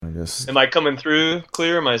Am I coming through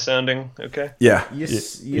clear? Am I sounding okay? Yeah, You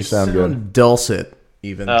sound good. Dulcet,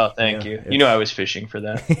 even. Oh, thank you. You know I was fishing for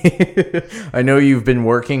that. I know you've been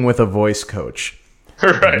working with a voice coach.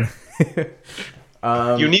 Right.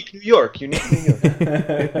 Unique New York.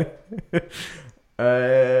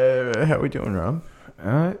 How we doing, Rob?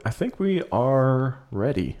 I think we are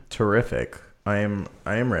ready. Terrific. I am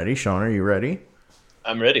ready. Sean, are you ready?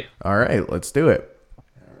 I'm ready. All right, let's do it.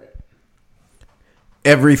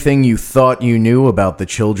 Everything you thought you knew about the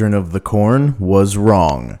Children of the Corn was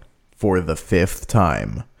wrong for the 5th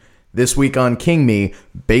time. This week on King Me,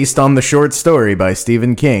 based on the short story by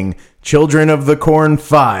Stephen King, Children of the Corn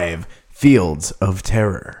 5, Fields of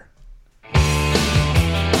Terror.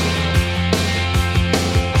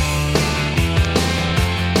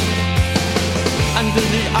 Under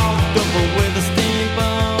the October with the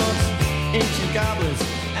steamboats, ancient goblins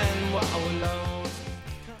and wallows.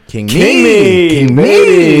 King Me! King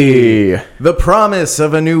Me! The promise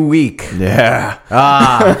of a new week. Yeah,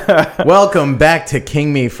 Welcome back to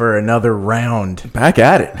King Me for another round. back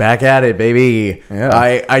at it. Back at it, baby. Yeah.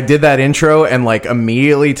 I did that intro and like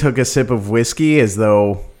immediately took a sip of whiskey as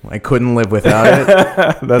though I couldn't live without it.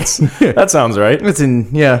 That sounds right.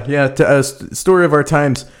 It's story of our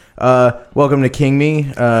times. Welcome to King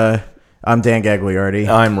Me. I'm Dan Gagliardi.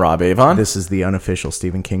 I'm Rob Avon. This is the unofficial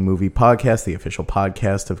Stephen King movie podcast, the official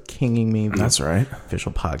podcast of Kinging Me. That's right.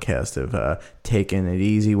 Official podcast of taking it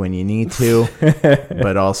easy when you need to,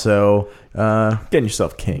 but also Getting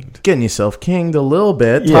yourself kinged. getting yourself kinged a little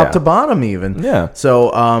bit, Yeah. top to bottom even. Yeah.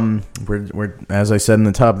 So we're as I said in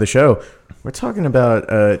the top of the show, we're talking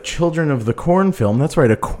about Children of the Corn film. That's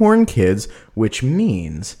right, a Corn Kids, which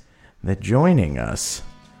means that joining us,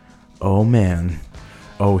 oh man,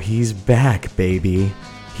 oh he's back, baby.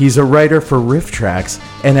 He's a writer for Riff Tracks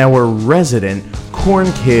and our resident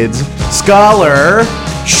Corn Kids scholar,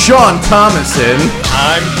 Sean Thomason.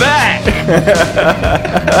 I'm back.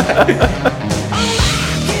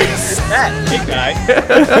 Hey, guy.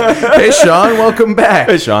 Hey Sean, welcome back.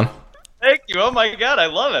 Hey, Sean. Thank you. Oh my God, I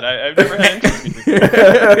love it. I've never had interviews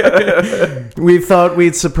before. We thought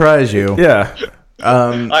we'd surprise you. Yeah.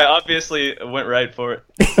 I obviously went right for it.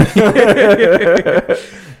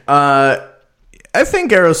 I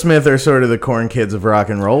think Aerosmith are sort of the Corn Kids of rock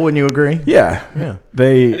and roll. Wouldn't you agree? Yeah. Yeah. I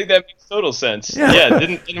They. think that makes total sense. Yeah. Yeah.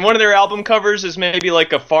 Didn't one of their album covers is maybe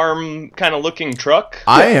like a farm kind of looking truck?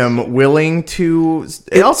 I am willing to.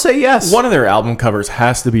 I'll say yes. One of their album covers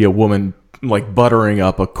has to be a woman like buttering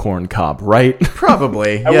up a corn cob, right?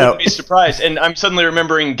 Probably. I Yeah. wouldn't be surprised. And I'm suddenly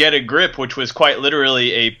remembering Get a Grip, which was quite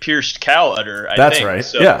literally a pierced cow udder, I That's think. right.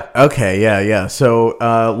 So, Yeah. Okay. Yeah. So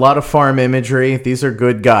a lot of farm imagery. These are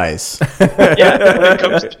good guys. Yeah, when it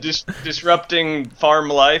comes to disrupting farm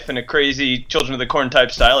life in a crazy Children of the Corn type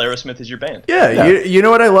style, Aerosmith is your band. Yeah. You know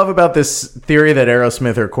what I love about this theory that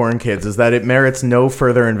Aerosmith are Corn Kids is that it merits no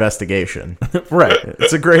further investigation. Right.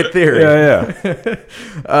 It's a great theory. Yeah.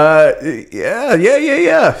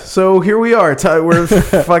 Yeah. So here we are.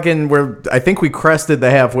 I think we crested the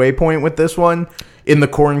halfway point with this one in the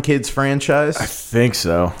Corn Kids franchise. I think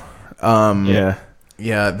so. Yeah.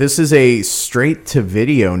 Yeah, this is a straight to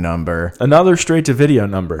video number. Another straight to video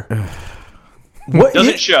number. What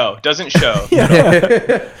Doesn't show.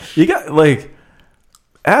 you got like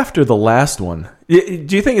after the last one? Do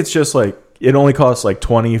you think it's just like it only costs like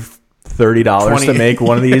 $20-$30 to make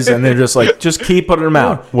one of these, and they're just like, just keep putting them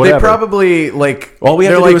out. Whatever. They probably like all we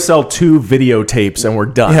have they're to do is sell 2 videotapes, and we're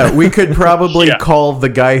done. Yeah, we could probably Yeah. call the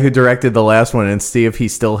guy who directed the last one and see if he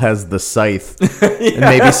still has the scythe and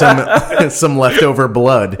maybe some leftover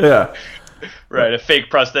blood. Yeah. Right, a fake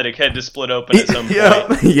prosthetic head to split open at some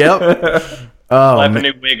point. Yep. Slap a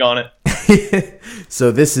new wig on it. So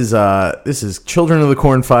this is Children of the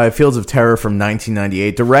Corn 5, Fields of Terror from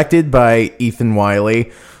 1998, directed by Ethan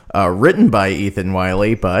Wiley, written by Ethan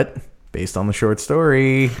Wiley, but based on the short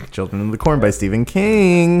story Children of the Corn by Stephen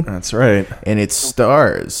King. That's right. And it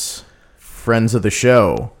stars friends of the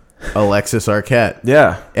show, Alexis Arquette.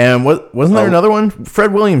 Yeah. And wasn't there another one?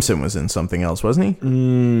 Fred Williamson was in something else, wasn't he?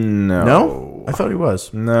 No. No? I thought he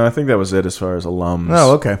was. No, I think that was it as far as alums.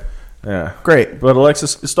 Oh, okay. Yeah. Great. But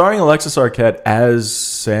starring Alexis Arquette as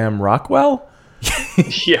Sam Rockwell?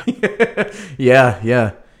 Yeah.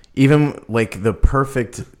 Yeah. Even like the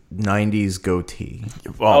perfect 90s goatee.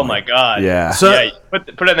 Oh my God. Yeah. So- yeah,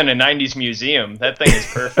 put it in a 90s museum. That thing is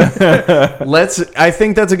perfect. I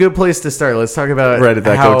think that's a good place to start. Let's talk about Right at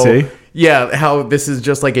that how, goatee? Yeah, how this is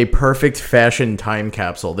just like a perfect fashion time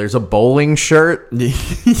capsule. There's a bowling shirt. Yeah.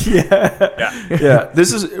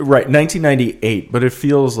 This is right 1998, but it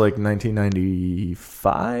feels like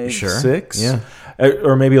 1995, Sure. 6. Yeah.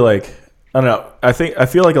 Or maybe like I don't know. I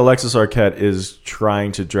feel like Alexis Arquette is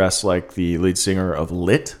trying to dress like the lead singer of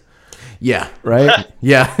Lit, Yeah. right?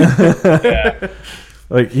 Yeah.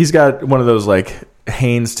 Like he's got one of those like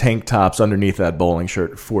Hanes tank tops underneath that bowling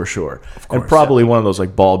shirt for sure, and probably one of those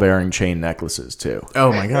like ball bearing chain necklaces too.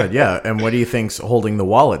 Oh my God. Yeah. And what do you think's holding the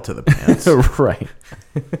wallet to the pants? Right.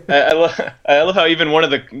 I love how even one of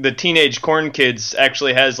the teenage corn kids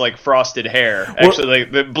actually has like frosted hair. Actually,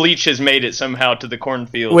 like the bleach has made it somehow to the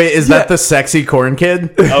cornfield. Wait, is that the sexy corn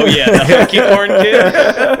kid? Oh yeah, the hunky corn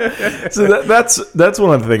kid. So that's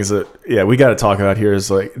one of the things that we got to talk about here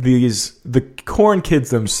is like the corn kids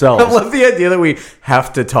themselves. I love the idea that we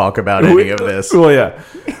have to talk about any of this. Well, yeah.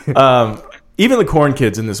 Even the corn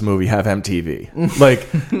kids in this movie have MTV. Like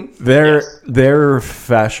they're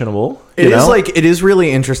fashionable. It is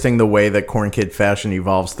really interesting the way that corn kid fashion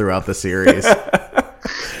evolves throughout the series.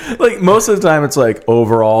 Like most of the time it's like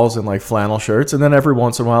overalls and like flannel shirts, and then every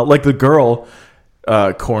once in a while, like the girl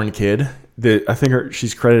corn kid, I think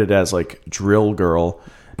she's credited as like drill girl.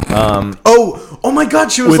 Oh my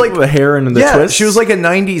God, she was With like the hair and the twist. She was like a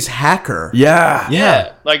 '90s hacker.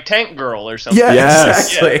 Yeah. Like Tank Girl or something. Yeah,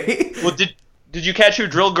 Yes. exactly. Well, did you catch who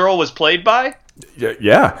Drill Girl was played by?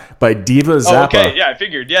 Yeah, by Diva Zappa. Oh, okay, yeah, I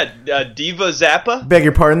figured. Yeah, Diva Zappa. Beg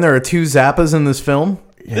your pardon, there are 2 Zappas in this film.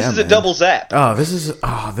 This is a double zap. Oh, this is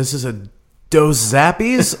a dose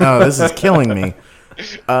zappies. Oh, this is killing me.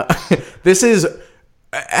 This is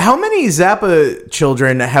how many Zappa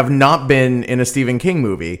children have not been in a Stephen King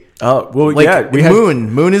movie? Oh, well, Like yeah.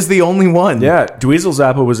 Moon. Moon is the only one. Yeah, Dweezil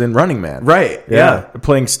Zappa was in Running Man. Right. Yeah,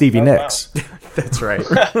 playing Stevie Nicks. That's right.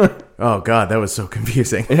 Oh God, that was so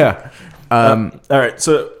confusing. Yeah. All right.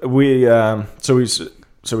 So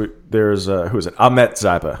there's who is it? Ahmet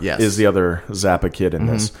Zappa. Yes. Is the other Zappa kid in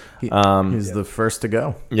this? He's the first to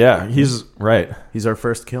go. Yeah, he's right. He's our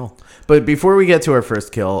first kill. But before we get to our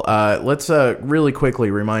first kill, let's really quickly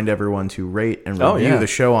remind everyone to rate and review the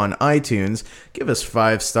show on iTunes. Give us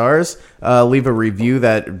 5 stars. Leave a review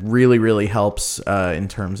that really, really helps in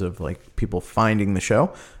terms of like people finding the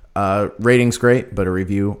show. Rating's great, but a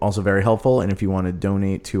review also very helpful. And if you want to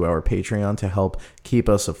donate to our Patreon to help keep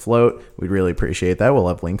us afloat, we'd really appreciate that. We'll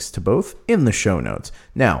have links to both in the show notes.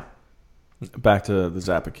 Now, Back to the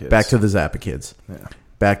Zappa kids. back to the Zappa kids. Yeah.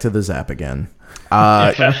 Back to the Zap again.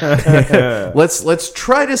 Let's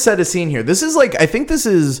try to set a scene here. This is like, I think this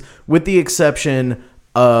is with the exception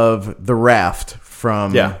of the raft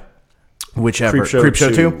from whichever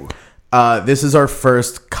Creepshow 2. This is our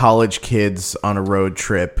first college kids on a road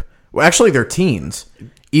trip. Well, actually, they're teens.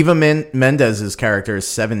 Eva Mendez's character is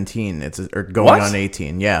 17. Or going on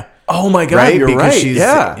 18. Yeah. Oh my God, Right? you're Because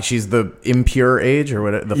right. she's the impure age or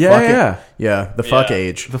whatever. The fuck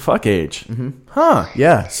age. The fuck age. Huh.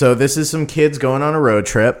 Yeah, so this is some kids going on a road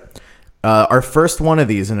trip. Our first one of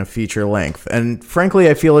these in a feature length. And frankly,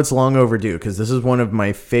 I feel it's long overdue because this is one of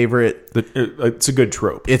my favorite. It's a good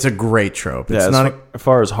trope. It's a great trope. It's Yeah, not as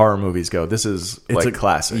far as horror movies go, this is like a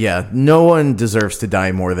classic. Yeah, no one deserves to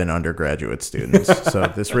die more than undergraduate students. So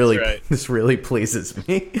this really right. this really pleases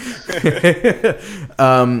me.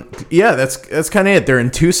 Yeah, that's kind of it. They're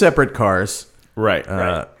in 2 separate cars. Right.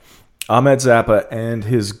 Ahmet Zappa and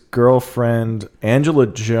his girlfriend Angela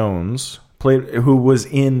Jones who was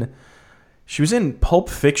in. She was in Pulp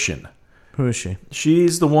Fiction. Who is she?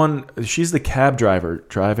 She's the cab driver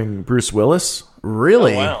driving Bruce Willis.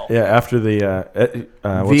 Really? Oh, wow. Yeah, after the what's her-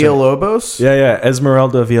 Villalobos? Yeah,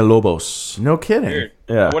 Esmeralda Villalobos. No kidding. Weird.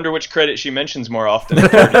 Yeah. I wonder which credit she mentions more often.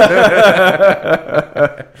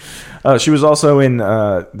 She was also in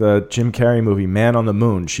the Jim Carrey movie Man on the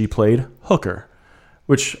Moon. She played Hooker,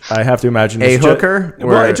 which I have to imagine is hooker?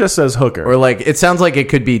 Well, it just says Hooker. Or like it sounds like it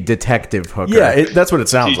could be Detective Hooker. Yeah, that's what it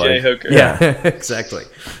sounds TJ like. Hooker. Yeah, exactly.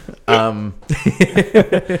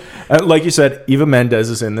 Like you said, Eva Mendes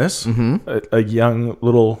is in this. Mm-hmm. A young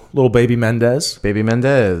little baby Mendes. Baby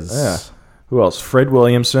Mendez. Yeah. Who else? Fred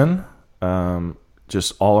Williamson.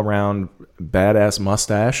 Just all around badass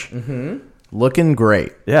mustache. Mm-hmm. Looking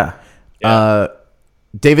great. Yeah.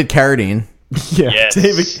 David Carradine. Yeah. Yes.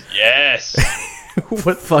 David. Yes.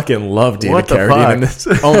 What fucking love David What the Carradine fuck? in this.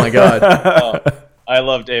 Oh my god. I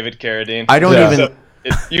love David Carradine. I don't Yeah. even.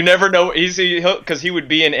 You never know because he would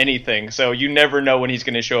be in anything, so you never know when he's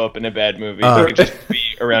going to show up in a bad movie. He could just be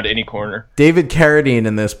around any corner. David Carradine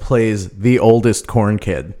in this plays the oldest corn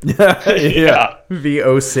kid. Yeah.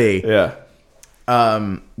 VOC. Yeah.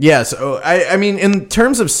 Yeah, so I mean, in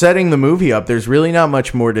terms of setting the movie up, there's really not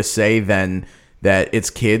much more to say than that it's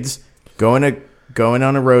kids going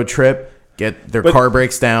on a road trip. Get their car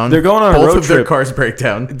breaks down. they're going on a Both road of their trip. cars break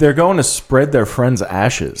down. They're going to spread their friends'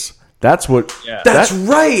 ashes. That's what. Yeah. That's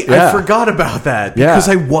right. Yeah. I forgot about that Yeah. because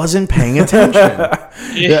I wasn't paying attention.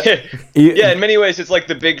 Yeah. Yeah. Yeah, in many ways, it's like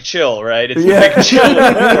the Big Chill, right? It's Yeah. the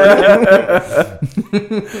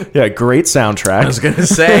Big Chill. Yeah, great soundtrack. I was gonna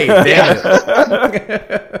say, damn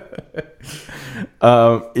it.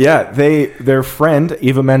 Yeah, their friend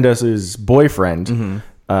Eva Mendes's boyfriend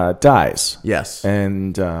dies. Yes.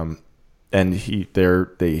 and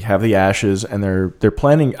they have the ashes, and they're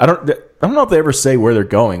planning. I don't know if they ever say where they're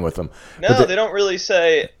going with them. No, they don't really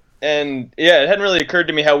say. And yeah, it hadn't really occurred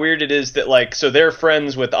to me how weird it is that, like, so they're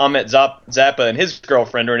friends with Ahmet Zappa and his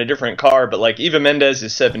girlfriend are in a different car, but like Eva Mendes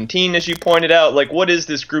is 17, as you pointed out. Like, what is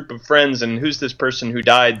this group of friends, and who's this person who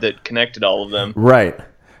died that connected all of them? Right.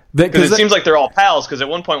 Because it seems like they're all pals, because at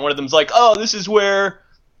one point one of them's like, oh, this is where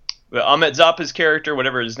Ahmet Zappa's character,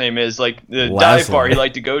 whatever his name is, like the dive bar he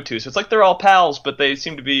liked to go to. So it's like they're all pals, but they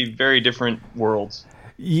seem to be very different worlds.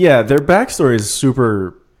 Yeah, their backstory is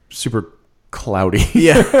super, super cloudy.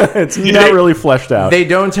 Yeah. It's not really fleshed out. They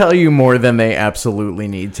don't tell you more than they absolutely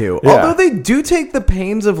need to. Yeah. Although they do take the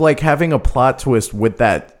pains of like having a plot twist with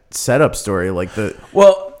that setup story, like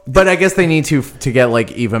but I guess they need to get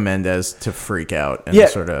like Eva Mendes to freak out and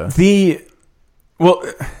sort of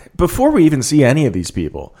before we even see any of these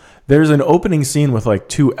people, there's an opening scene with like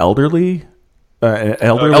two elderly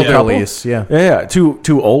elderlies, couple. Yeah,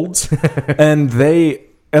 two olds, and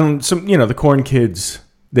some the Corn kids,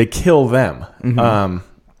 they kill them.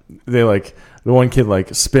 They like the one kid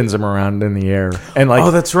like spins him around in the air and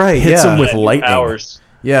like that's right, hits him with lightning Powers.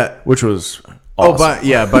 Yeah. which was Oh,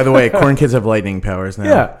 awesome. by the way, Corn kids have lightning powers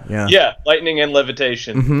now. Yeah. Yeah, lightning and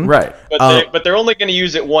levitation. Right. But they're only going to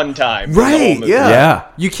use it one time. in the whole Right, movie. yeah.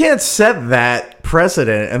 You can't set that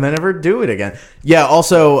precedent and then never do it again. Yeah,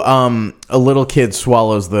 also, a little kid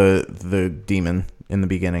swallows the demon in the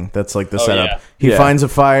beginning. That's like the setup. yeah. He Yeah. finds a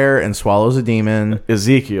fire and swallows a demon.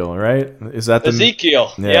 Ezekiel, right? Is that the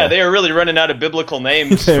Ezekiel. Yeah, they are really running out of biblical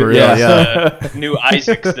names For for real, these new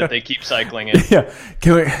Isaacs that they keep cycling in. Yeah,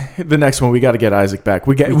 the next one we got to get Isaac back.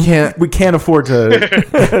 We can't afford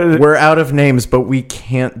to. We're out of names, but we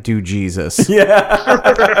can't do Jesus.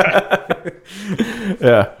 Yeah.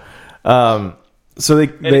 So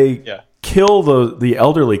they kill the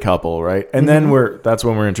elderly couple, right? And then that's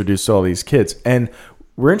when we're introduced to all these kids, and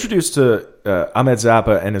we're introduced to Ahmet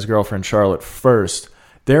Zappa and his girlfriend Charlotte first.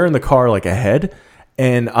 They're in the car like ahead,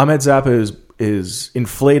 and Ahmet Zappa is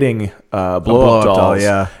inflating blow-up dolls,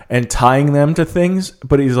 and tying them to things,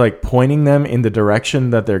 but he's like pointing them in the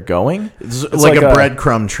direction that they're going. It's like a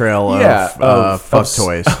breadcrumb trail of fuck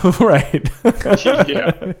toys. Right.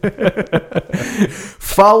 Yeah.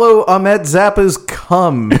 Follow Ahmet Zappa's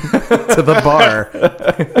cum to the bar.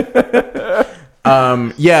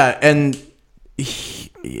 Yeah, and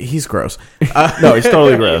he's gross. No, he's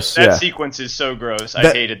totally gross. That Yeah. sequence is so gross.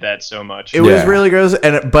 I hated that so much. It was really gross,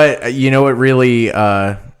 but you know what really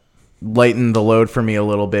lightened the load for me a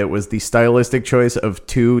little bit was the stylistic choice of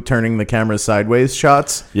turning the camera sideways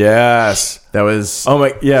shots. Yes. That was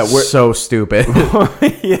We're so stupid.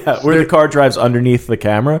 where the car drives underneath the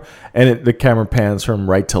camera, and the camera pans from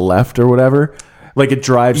right to left or whatever. Like it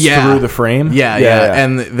drives through the frame. Yeah.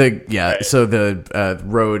 And so the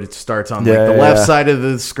road starts on the Yeah, left side of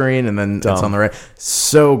the screen, and then it's on the right.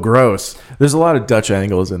 So gross. There's a lot of Dutch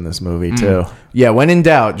angles in this movie too. Yeah, when in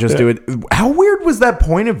doubt, just do it. How weird was that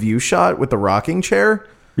point of view shot with the rocking chair?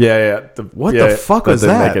 Yeah. What the fuck was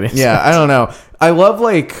didn't that? make any Yeah, sense. I don't know. I love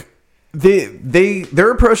like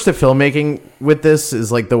their approach to filmmaking with this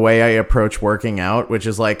is like the way I approach working out, which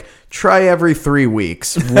is like try every 3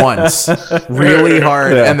 weeks once really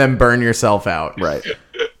hard and then burn yourself out. Right.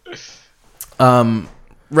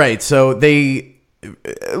 Right. So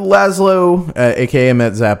Laszlo, aka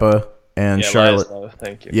Ahmet Zappa, and Charlotte. Laszlo,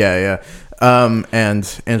 thank you. Yeah.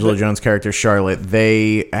 And Angela Jones' character Charlotte.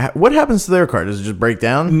 What happens to their car? Does it just break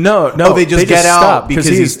down? No. They just get out stop because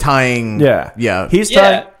he's tying. Yeah. He's Yeah.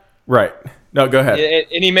 tying. Right. No, go ahead.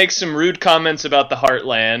 And he makes some rude comments about the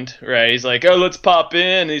Heartland, right? He's like, "Oh, let's pop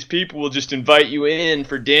in. These people will just invite you in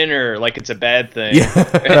for dinner, like it's a bad thing."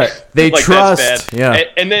 Right. They Like, trust. that's bad. Yeah.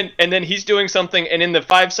 And then he's doing something, and in the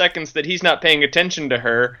 5 seconds that he's not paying attention to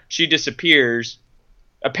her, she disappears.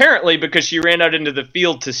 Apparently, because she ran out into the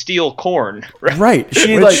field to steal corn. Right? Right.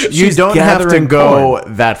 You she's don't have to gathering go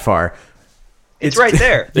corn. that far. It's right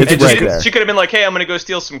there. It's And right there. She could have been like, "Hey, I'm going to go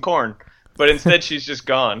steal some corn," but instead she's just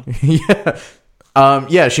gone.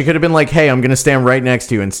 Yeah, she could have been like, "Hey, I'm gonna stand right next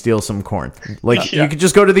to you and steal some corn." Like you could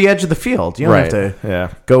just go to the edge of the field. You don't Right. have to Yeah.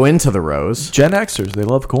 go into the rows. Gen Xers, they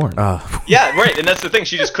love corn. Yeah, right. And that's the thing.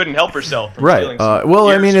 She just couldn't help herself from Right. stealing some Well,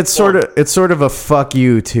 I ears mean, of it's sort corn. of sort of a fuck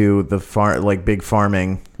you to the big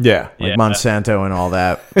farming, like Monsanto and all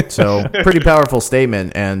that. So pretty powerful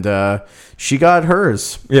statement, and she got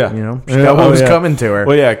hers. Yeah, she got what was coming to her.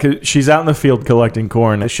 Well, yeah, because she's out in the field collecting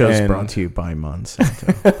corn. This show's brought to you by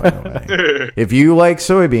Monsanto. By the way, if you like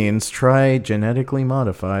soybeans, try genetically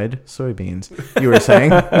modified soybeans. You were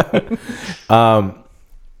saying.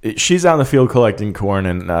 She's out in the field collecting corn,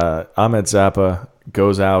 and Ahmet Zappa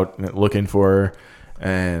goes out looking for her,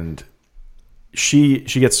 and she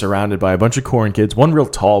gets surrounded by a bunch of corn kids, one real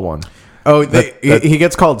tall one. Oh, he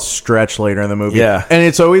gets called Stretch later in the movie. Yeah, and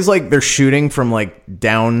it's always like they're shooting from like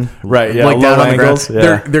down, right? Yeah, like down on the angles. ground.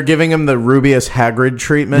 Yeah. They're giving him the Rubius Hagrid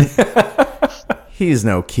treatment. He's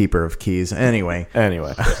no keeper of keys, anyway.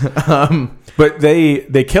 But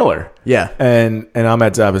they kill her. Yeah, and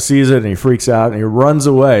Ahmet Zappa sees it and he freaks out and he runs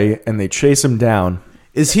away and they chase him down.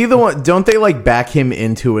 Is he the one? Don't they like back him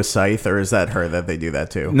into a scythe, or is that her that they do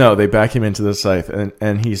that to? No, they back him into the scythe,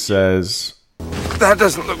 and he says, "That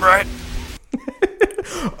doesn't look right."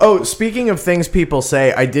 Oh, speaking of things people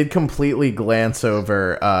say, I did completely glance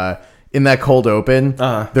over in that cold open.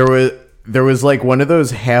 There was like one of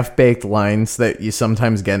those half-baked lines that you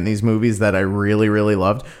sometimes get in these movies that I really, really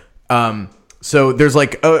loved. So there's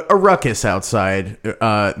like a ruckus outside.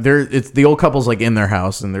 It's the old couple's like in their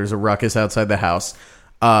house, and there's a ruckus outside the house.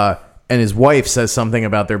 And his wife says something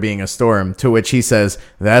about there being a storm, to which he says,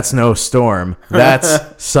 "That's no storm.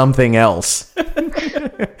 That's something else."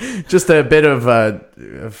 Just a bit of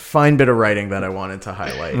a fine bit of writing that I wanted to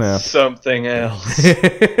highlight. Yeah. Something else.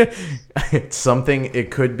 It's something.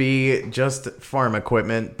 It could be just farm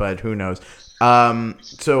equipment, but who knows?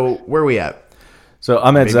 So where are we at? So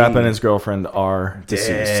Ahmet Zappa and his girlfriend are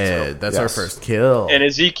deceased. That's our first kill. And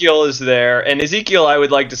Ezekiel is there. And Ezekiel, I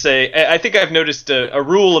would like to say, I think I've noticed a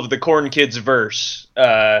rule of the Corn Kids verse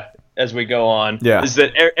as we go on. Yeah. Is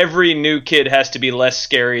that every new kid has to be less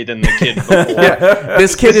scary than the kid before.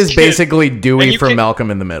 This kid is basically Dewey from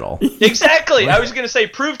Malcolm in the Middle. Exactly. I was going to say,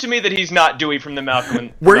 prove to me that he's not Dewey from the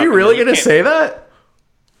Malcolm. Were you really going to say that?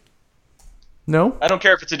 No? I don't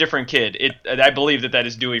care if it's a different kid. I believe that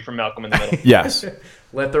is Dewey from Malcolm in the Middle. Yes.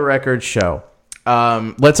 Let the record show.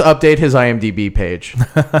 Let's update his IMDb page.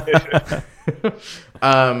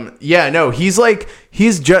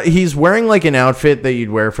 He's wearing like an outfit that you'd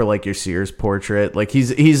wear for like your Sears portrait. Like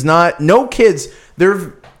he's not, no kids.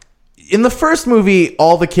 They're in the first movie,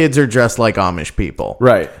 all the kids are dressed like Amish people.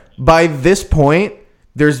 Right. By this point,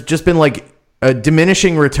 there's just been like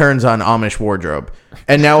diminishing returns on Amish wardrobe,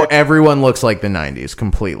 and now everyone looks like the 90s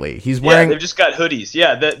completely. He's wearing. Yeah, they've just got hoodies.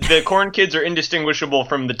 Yeah, the Corn Kids are indistinguishable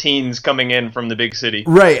from the teens coming in from the big city.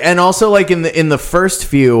 Right, and also like in the first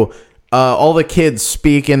few, all the kids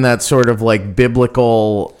speak in that sort of like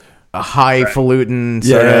biblical, highfalutin,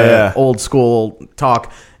 sort of old school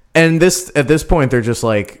talk. And at this point, they're just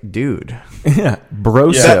like, dude. Yeah.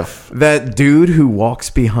 Brosif. That dude who walks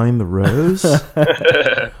behind the rows?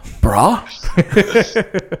 Brah?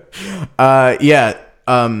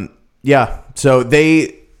 Yeah. So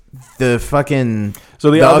the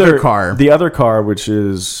other car. The other car, which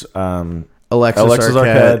is Alexis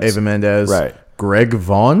Arquette, Eva Mendes. Right. Greg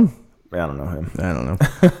Vaughn? I don't know him. I don't know.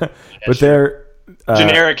 Sure. But they're...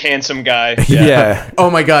 generic handsome guy. Yeah.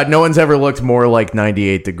 Oh my God, no one's ever looked more like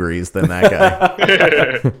 98 Degrees than that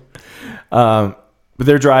guy. But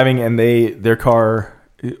they're driving, and their car.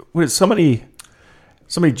 What is somebody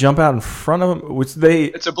jump out in front of them?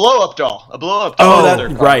 It's a blow up doll. Oh,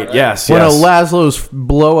 right. Yes. One of Laszlo's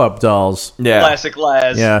blow up dolls. Yeah. Classic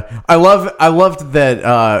Laz. Yeah. I loved that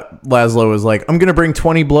Laszlo was like, I'm gonna bring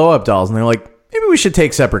 20 blow up dolls, and they're like, maybe we should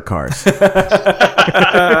take separate cars.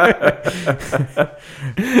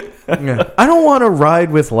 I don't want to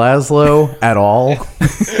ride with Laszlo at all.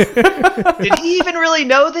 Did he even really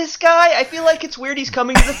know this guy? I feel like it's weird he's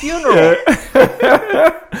coming to the funeral.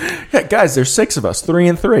 Yeah, guys, there's 6 of us, 3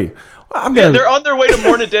 and 3. They're on their way to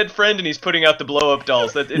mourn a dead friend, and he's putting out the blow-up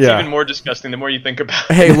dolls. It's even more disgusting the more you think about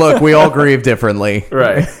it. Hey, look, we all grieve differently.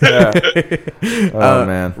 Right. Yeah. Oh,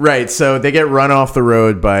 man. Right, so they get run off the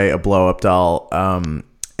road by a blow-up doll.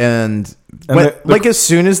 As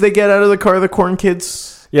soon as they get out of the car, the Corn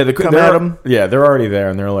Kids come at them. Yeah, they're already there,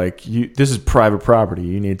 and they're like, this is private property.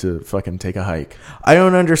 You need to fucking take a hike. I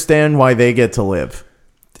don't understand why they get to live.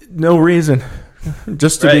 No reason.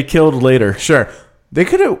 Just to be killed later. Sure. They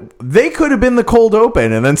could have been the cold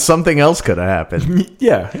open, and then something else could have happened.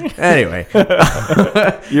 Yeah. Anyway,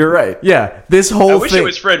 You're right. yeah, this whole I wish thing. it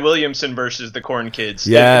was Fred Williamson versus the Corn Kids.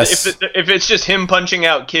 Yes. If it's just him punching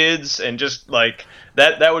out kids and just like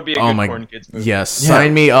that would be a good Corn Kids movie. Yes,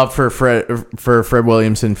 sign me up for Fred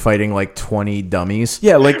Williamson fighting like 20 dummies.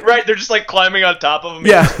 Yeah, like Right, they're just like climbing on top of him.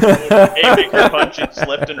 Yeah. Aiming for punches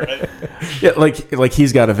left and right. yeah, like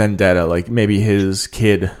he's got a vendetta. Like maybe his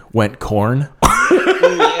kid went corn.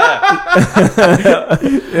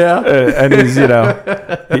 Yeah. And he's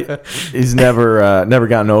he's never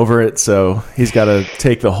gotten over it, so he's got to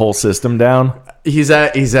take the whole system down. He's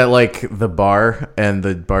at like the bar, and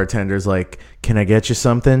the bartender's like, "Can I get you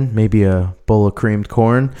something? Maybe a bowl of creamed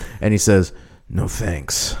corn?" And he says, "No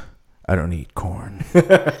thanks, I don't eat corn."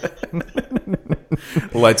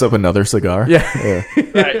 Lights up another cigar. Yeah.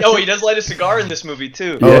 Right. Oh, he does light a cigar in this movie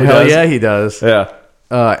too. Oh, he hell does? yeah, he does. Yeah.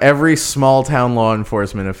 Every small town law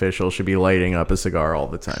enforcement official should be lighting up a cigar all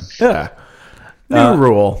the time. Yeah. New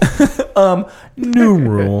rule. New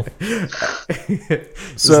rule.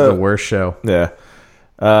 This is the worst show. Yeah.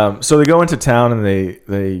 So they go into town and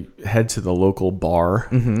they head to the local bar,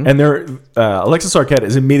 and they're Alexis Arquette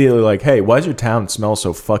is immediately like, "Hey, why does your town smell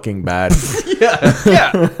so fucking bad?"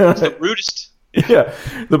 Yeah. It's the rudest. Yeah.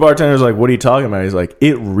 The bartender's like, "What are you talking about?" He's like,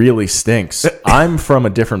 "It really stinks. I'm from a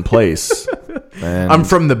different place. And I'm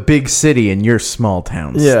from the big city, and your small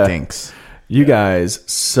town stinks. You guys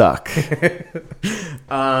suck."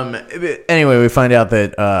 Anyway, we find out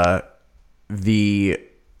that the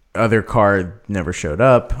other car never showed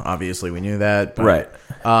up. Obviously, we knew that. But, Right.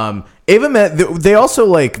 Ava they also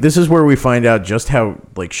like, this is where we find out just how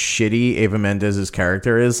like shitty Ava Mendes's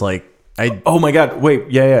character is. Like, Oh my god!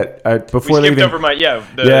 Wait, yeah. Before We they skipped even, over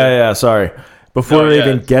my Sorry. Before they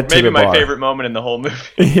even get to maybe the bar, my favorite moment in the whole movie.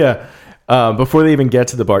 yeah. Before they even get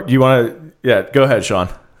to the bar, do you want to? Yeah, go ahead, Sean.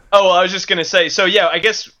 Oh, well, I was just gonna say. So yeah, I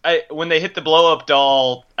guess when they hit the blow up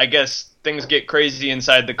doll, I guess things get crazy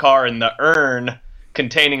inside the car, and the urn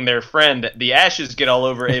containing their friend, the ashes get all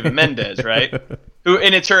over Ava Mendes, right?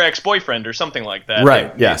 And it's her ex-boyfriend or something like that.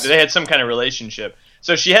 Right. Yes. They had some kind of relationship.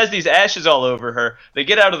 So she has these ashes all over her. They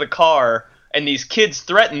get out of the car, and these kids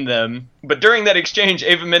threaten them. But during that exchange,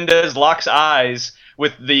 Ava Mendes locks eyes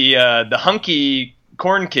with the hunky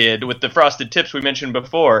corn kid with the frosted tips we mentioned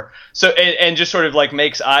before. So and just sort of like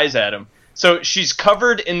makes eyes at him. So she's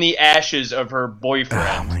covered in the ashes of her boyfriend.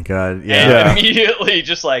 oh my god, And yeah. immediately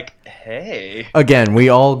just like, hey. Again, we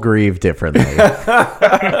all grieve differently.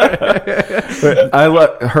 I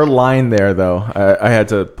love her line there, though. I had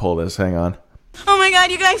to pull this. Hang on. Oh my god,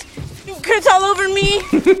 you guys, Kurt's all over me.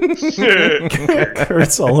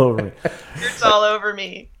 Kurt's all over me. It's all over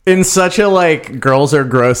me. In such a like girls are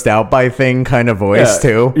grossed out by thing kind of voice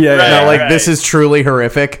too. Yeah, Right, Now, like right. this is truly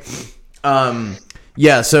horrific.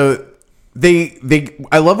 Yeah, so they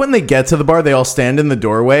I love when they get to the bar, they all stand in the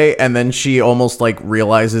doorway, and then she almost like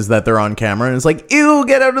realizes that they're on camera and is like, ew,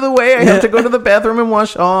 get out of the way, I have to go to the bathroom and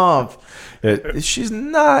wash off. She's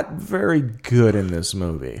not very good in this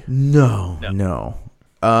movie. No.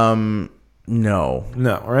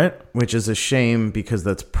 No, right? Which is a shame, because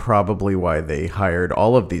that's probably why they hired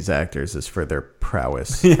all of these actors, is for their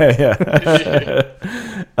prowess. Yeah.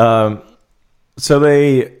 So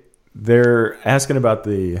they're asking about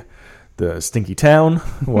the stinky town,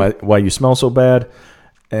 why you smell so bad,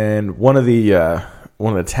 and one of the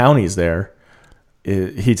townies there,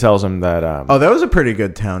 he tells him that Oh, that was a pretty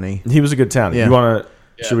good townie. he was a good townie. Yeah. You want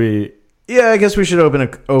to? Should we? Yeah, I guess we should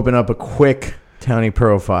open up a quick townie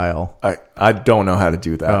profile. I don't know how to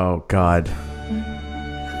do that. Oh God.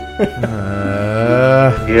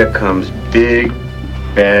 Here comes Big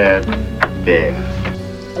Bad Bear.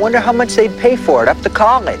 I wonder how much they'd pay for it up to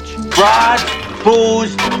college. Broad,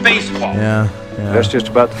 booze, baseball. Yeah. That's just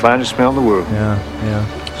about the finest smell in the world. Yeah.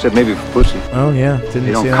 Except maybe for pussy. Oh yeah. Didn't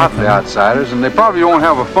They don't see that cop the coming. outsiders, and they probably won't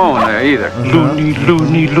have a phone there either. Loony.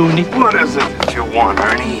 What is it that you want,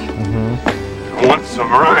 Ernie? I want some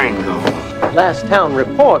Rango. Last town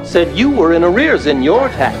report said you were in arrears in your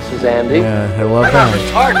taxes, Andy. Yeah, I love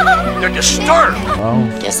that. They're disturbed. Oh.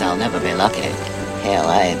 Guess I'll never be lucky. Hell,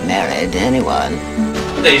 I ain't married anyone.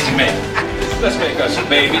 Lazy man. Let's make us a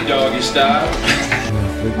baby doggy style.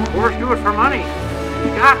 Whores do it for money. She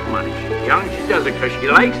got money. She's young. She does it because she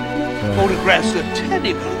likes it. Photographs of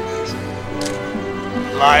teddy bears.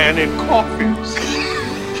 Lying in coffins.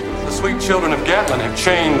 The sweet children of Gatlin have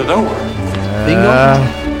chained the door.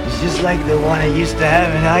 It's just like the one I used to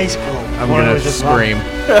have in high school. I'm gonna scream.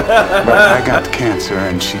 But I got the cancer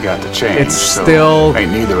and she got the change. It's so still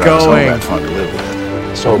ain't neither of us all going. that fun to live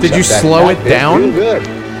with. Did you slow it down?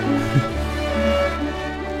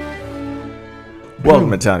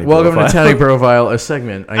 Welcome to Townie Welcome Profile. to Townie Profile, a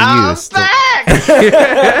segment I used.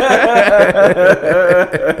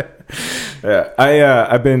 Yeah,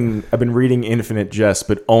 I've been reading Infinite Jest,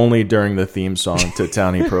 but only during the theme song to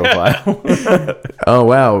Townie Profile. Oh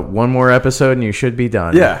wow, one more episode and you should be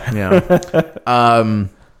done. Yeah.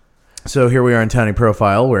 So here we are in Townie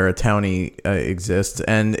Profile, where a townie exists,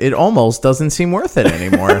 and it almost doesn't seem worth it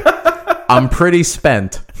anymore. I'm pretty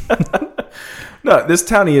spent. No, this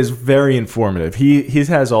townie is very informative. He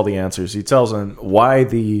has all the answers. He tells them why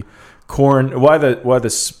the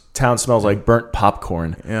town smells like burnt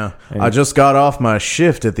popcorn. Yeah, I just got off my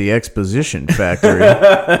shift at the exposition factory.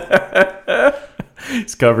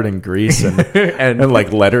 He's covered in grease and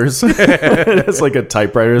like letters. It's like a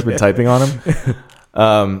typewriter has been typing on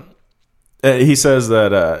him. He says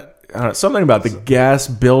that something about the gas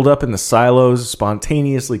buildup in the silos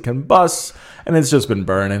spontaneously combusts, and it's just been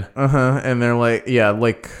burning. And they're like, yeah,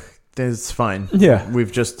 like it's fine. Yeah,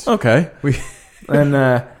 we've just okay.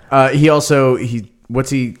 And what's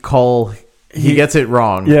he call? He gets it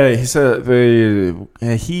wrong. Yeah, he said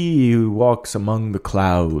he who walks among the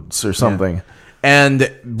clouds or something. Yeah.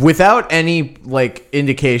 And without any like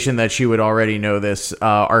indication that she would already know this,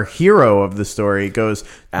 our hero of the story goes,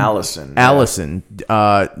 Allison. Allison,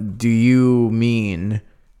 do you mean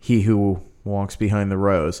he who walks behind the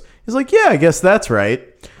rows? He's like, yeah, I guess that's right.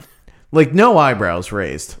 Like no eyebrows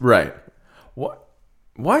raised. Right. What?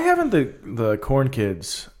 Why haven't the Corn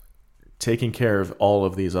Kids taken care of all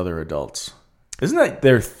of these other adults? Isn't that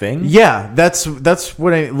their thing? Yeah, that's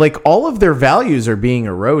what I like. All of their values are being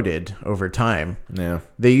eroded over time. Yeah,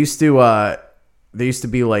 they used to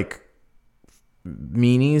be like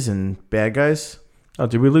meanies and bad guys. Oh,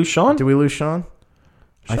 did we lose Sean?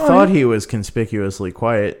 I thought he was conspicuously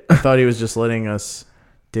quiet. I thought he was just letting us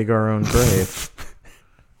dig our own grave.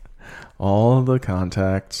 All the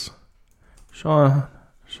contacts. Sean.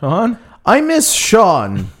 I miss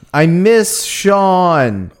Sean.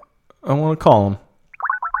 I want to call him.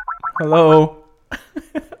 Hello.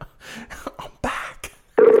 I'm back.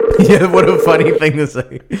 Yeah, what a funny thing to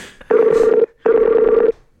say.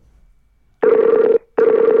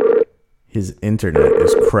 His internet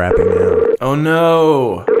is crapping out. Oh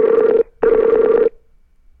no.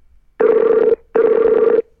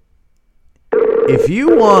 If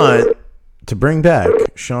you want to bring back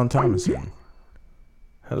Sean Thomason.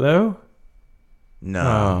 Hello?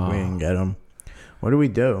 No, we didn't get him. What do we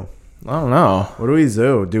do? I don't know. What do we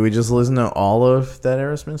do? Do we just listen to all of that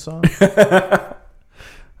Aerosmith song? I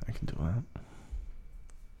can do that.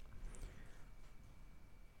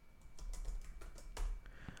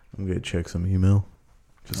 I'm going to check some email.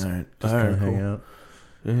 Just all right, hang cool. out.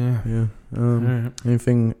 Yeah. Right.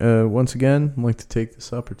 Anything, once again, I'd like to take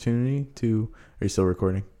this opportunity to... Are you still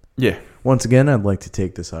recording? Yeah. Once again, I'd like to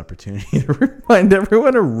take this opportunity to remind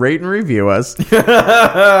everyone to rate and review us. Go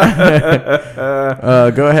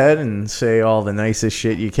ahead and say all the nicest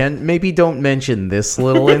shit you can. Maybe don't mention this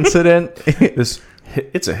little incident.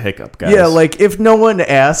 It's a hiccup, guys. Yeah, like if no one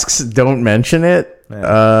asks, don't mention it.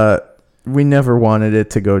 Yeah. We never wanted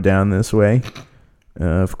it to go down this way.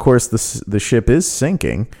 Of course, the ship is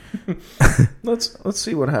sinking. Let's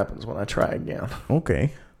see what happens when I try again.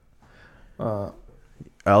 Okay.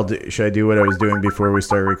 Should I do what I was doing before we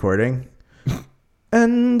start recording?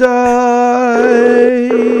 And I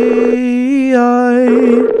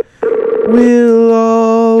will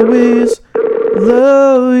always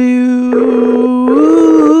love you.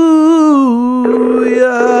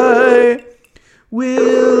 I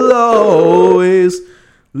will always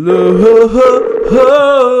love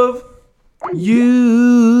you.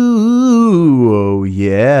 Oh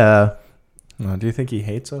yeah. Do you think he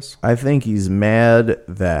hates us? I think he's mad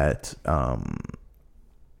that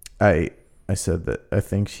I said that I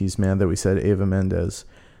think she's mad that we said Eva Mendes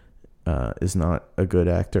is not a good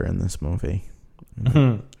actor in this movie.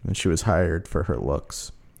 And she was hired for her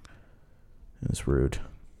looks. It's rude.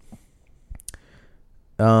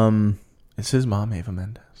 Is his mom Eva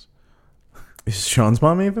Mendes? Is Sean's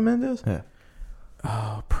mom Eva Mendes? Yeah.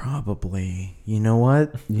 Oh, probably. You know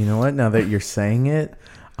what? Now that you're saying it,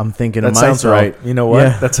 I'm thinking of myself. That sounds right. You know what?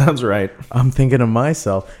 Yeah. That sounds right. I'm thinking of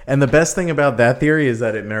myself. And the best thing about that theory is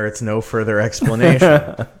that it merits no further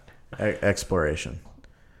explanation. Exploration.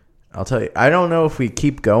 I'll tell you. I don't know if we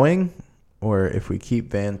keep going or if we keep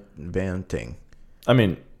vanting. I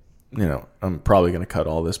mean, I'm probably going to cut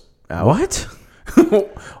all this out. What?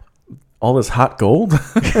 All this hot gold?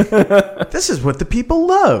 This is what the people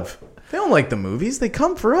love. They don't like the movies. They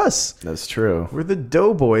come for us. That's true. We're the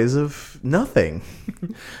doughboys of nothing.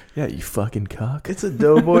 Yeah, you fucking cock. It's a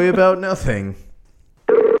doughboy about nothing.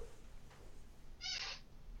 Good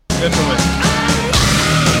for me.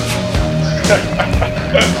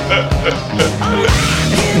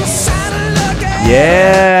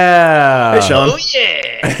 Yeah. Hey, Sean. Oh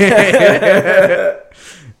yeah.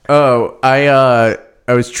 Oh,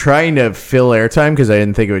 I was trying to fill airtime because I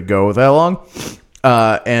didn't think it would go that long,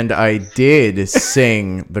 and I did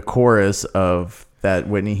sing the chorus of that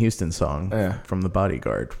Whitney Houston song from The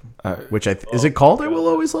Bodyguard, which is it called "I Will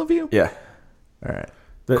Always Love You"? Yeah. All right.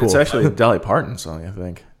 It's Cool. actually a Dolly Parton song, I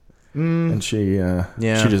think. And she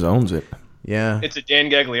just owns it. Yeah. It's a Dan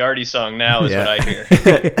Gagliardi song now, is what I hear.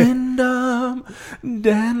 And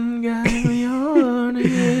Dan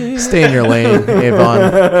Gagliardi. Stay in your lane, Avon.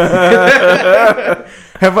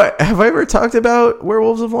 Have I ever talked about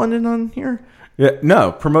Werewolves of London on here? Yeah,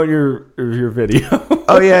 no. Promote your video.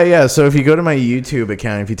 Oh yeah. So if you go to my YouTube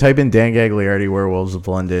account, if you type in Dan Gagliardi Werewolves of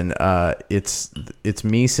London, it's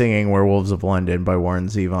me singing Werewolves of London by Warren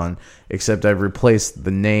Zevon, except I've replaced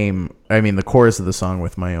the chorus of the song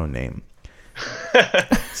with my own name.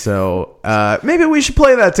 So maybe we should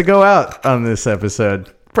play that to go out on this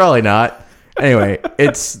episode. Probably not. Anyway,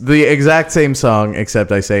 it's the exact same song,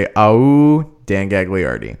 except I say "Au, Dan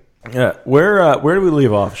Gagliardi." Yeah. Where do we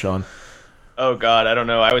leave off, Sean? Oh God, I don't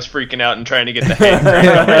know. I was freaking out and trying to get the hang of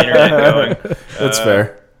my internet going. That's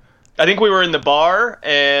fair. I think we were in the bar,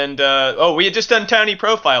 and we had just done Townie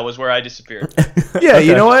Profile was where I disappeared. Yeah,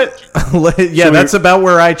 you know what? That's about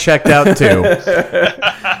where I checked out too.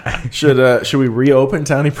 Should we reopen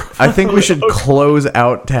Townie Profile? I think we should close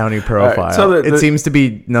out Townie Profile. Right, so it seems to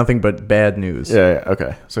be nothing but bad news. Yeah.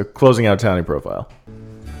 Okay. So closing out Townie Profile.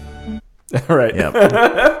 All right.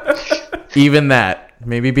 Yep. Even that.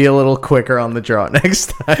 Maybe be a little quicker on the draw next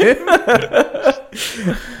time.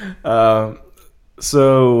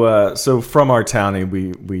 So from our townie,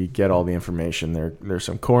 we get all the information. There's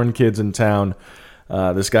some corn kids in town.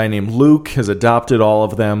 This guy named Luke has adopted all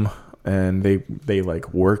of them, and they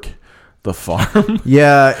like work the farm.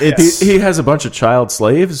 Yeah, he has a bunch of child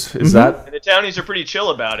slaves. Is that? And the townies are pretty chill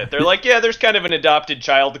about it. They're like, yeah, there's kind of an adopted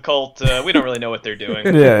child cult. We don't really know what they're doing.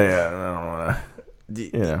 Yeah. I don't want to.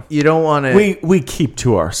 You don't want to. We keep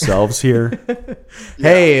to ourselves here.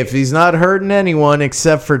 Hey, if he's not hurting anyone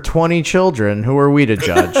except for 20 children, who are we to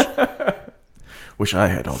judge? Wish I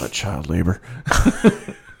had all that child labor.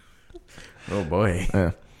 Oh boy.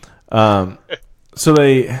 Yeah. So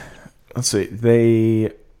let's see.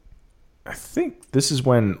 I think this is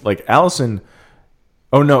when like Allison.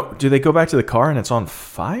 Oh no! Do they go back to the car and it's on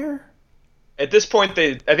fire? At this point,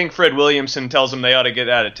 I think Fred Williamson tells them they ought to get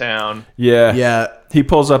out of town. Yeah. He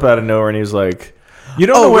pulls up out of nowhere and he's like, you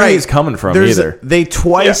don't know where he's coming from either. They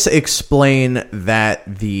twice explain that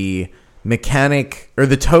the mechanic or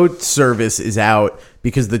the tow service is out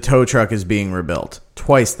because the tow truck is being rebuilt.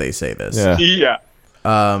 Twice they say this. Yeah.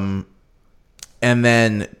 And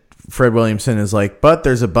then Fred Williamson is like, but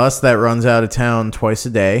there's a bus that runs out of town twice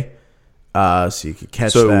a day. So you could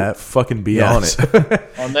catch that. Fucking be on it.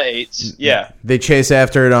 On the 8s. Yeah. They chase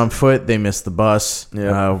after it on foot. They miss the bus.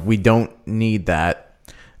 Yeah. We don't need that.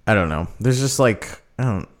 I don't know. There's just like, I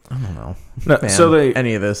don't know. No,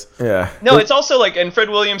 any of this. Yeah. No, it's also like, and Fred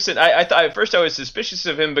Williamson, I thought at first I was suspicious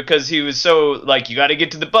of him because he was so like, you got to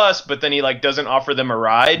get to the bus, but then he like doesn't offer them a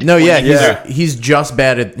ride. No, he's just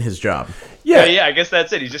bad at his job. Yeah, I guess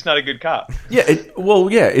that's it. He's just not a good cop. Yeah, it's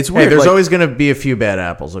weird. Hey, there's always going to be a few bad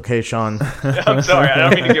apples, okay, Sean? I'm sorry, I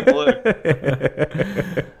don't mean to get political.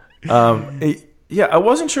 Yeah, I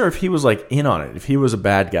wasn't sure if he was like in on it, if he was a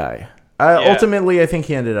bad guy. Ultimately, I think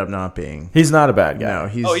he ended up not being. He's not a bad guy. No,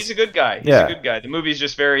 he's a good guy. He's a good guy. The movie's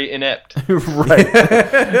just very inept. Right.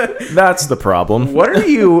 That's the problem. What are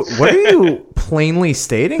you plainly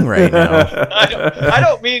stating right now? I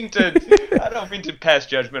don't mean to pass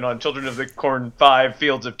judgment on Children of the Corn 5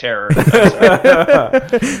 Fields of Terror.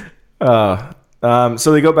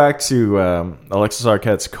 So they go back to Alexis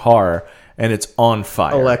Arquette's car, and it's on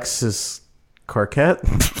fire. Alexis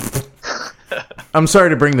Arquette? I'm sorry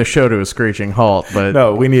to bring the show to a screeching halt, but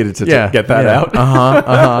no, we needed to get that out.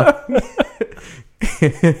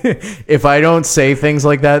 If I don't say things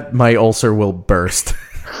like that, my ulcer will burst.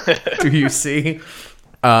 Do you see?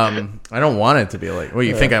 I don't want it to be like, well,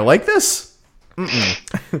 you think I like this?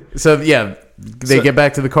 So they get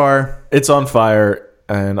back to the car. It's on fire,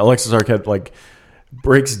 and Alexis Arquette like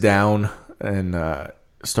breaks down and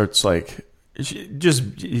starts like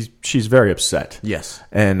she's very upset. Yes,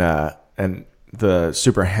 and the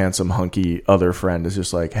super handsome hunky other friend is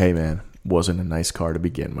just like, hey man, wasn't a nice car to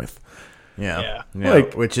begin with. Yeah.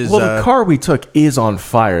 Like, which is the car we took is on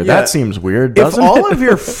fire. Yeah. That seems weird, doesn't if it? all of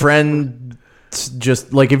your friend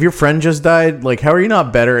just like if your friend just died, like how are you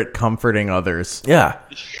not better at comforting others? Yeah.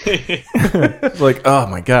 Like, oh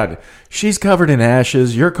my God, she's covered in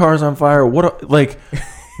ashes. Your car's on fire. What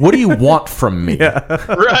do you want from me?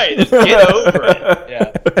 Right. Just get over it.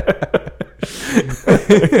 Yeah.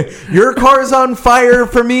 Your car's on fire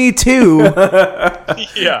for me too.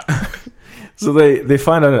 Yeah. So they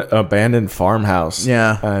find an abandoned farmhouse.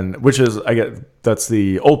 Yeah. And which is, I guess, that's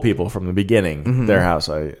the old people from the beginning, their house,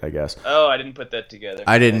 I guess. Oh, I didn't put that together.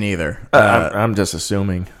 I didn't either. I'm just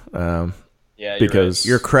assuming. Yeah, because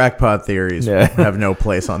your crackpot theories have no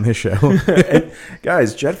place on this show.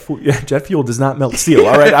 Guys, jet fuel does not melt steel.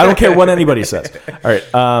 All right, I don't care what anybody says. All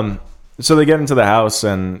right, so they get into the house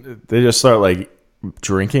and they just start like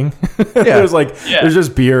drinking. Yeah. There's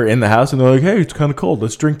just beer in the house, and they're like, "Hey, it's kind of cold.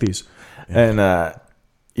 Let's drink these." And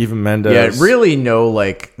even Mendez, really no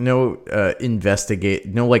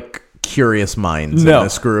curious minds in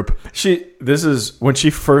this group. This is when she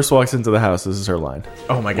first walks into the house. This is her line.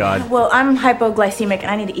 Oh my God. Well, I'm hypoglycemic and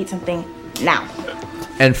I need to eat something now.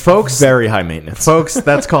 And folks, very high maintenance. Folks,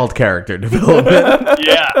 that's called character development.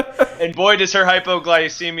 Yeah. And boy, does her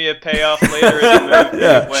hypoglycemia pay off later in the movie.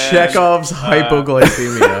 Yeah. Chekhov's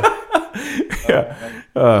hypoglycemia.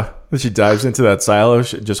 She dives into that silo,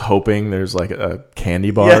 just hoping there's like a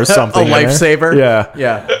candy bar or something. A lifesaver.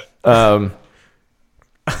 Yeah.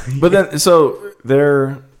 But then, so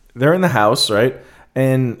they're in the house, right?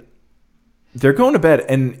 And they're going to bed,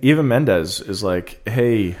 and Eva Mendes is like,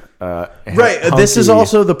 "Hey, right." This is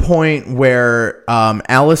also the point where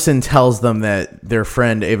Allison tells them that their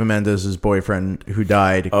friend Eva Mendes' boyfriend who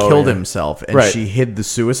died killed himself, and she hid the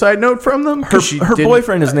suicide note from them. Her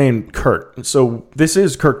boyfriend is named Kurt, so this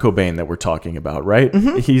is Kurt Cobain that we're talking about, right?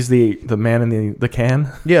 Mm-hmm. He's the man in the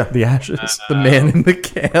can, the ashes, the man in the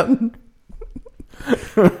can.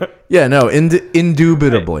 Yeah, no,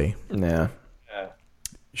 indubitably. Yeah.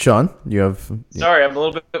 Sean, you have... Sorry, I'm a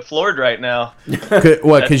little bit floored right now.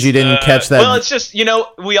 What, because you didn't catch that? Well, it's just,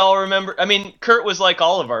 we all remember... I mean, Kurt was like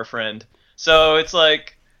all of our friend. So it's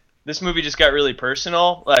like, this movie just got really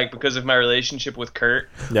personal, like, because of my relationship with Kurt.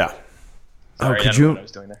 Yeah. Sorry, could I don't know what I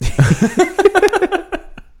was doing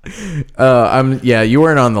there. You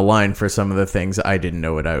weren't on the line for some of the things. I didn't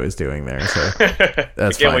know what I was doing there, so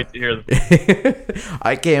that's I can't fine. wait to hear them.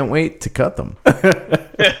 I can't wait to cut them.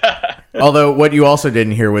 Although what you also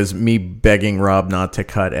didn't hear was me begging Rob not to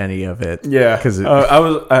cut any of it. Yeah, because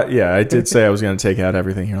I did say I was going to take out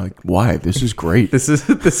everything. You're like, why? This is great. This is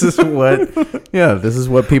what. Yeah, this is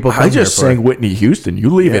what people. I just sang Whitney Houston. You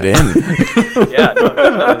leave it in. Yeah,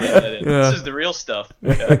 this is the real stuff.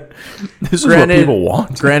 Okay. This is what people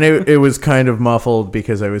want. Granted, it was kind of muffled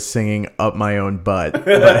because I was singing up my own butt.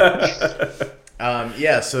 But,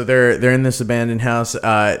 so they're in this abandoned house.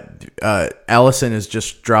 Allison has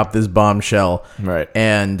just dropped this bombshell, right?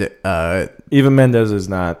 And Eva Mendes is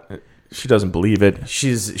not. She doesn't believe it.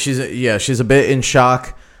 She's a bit in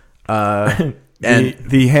shock. And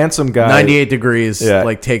the handsome guy, 98 degrees,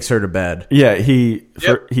 takes her to bed. Yeah, he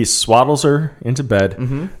swaddles her into bed,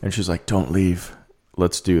 and she's like, "Don't leave.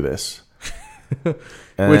 Let's do this."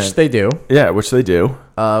 Which they do. Yeah, which they do.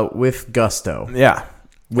 With gusto. Yeah.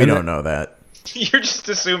 We don't know that. You're just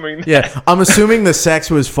assuming that. Yeah, I'm assuming the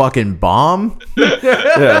sex was fucking bomb.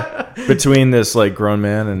 Yeah. Between this like grown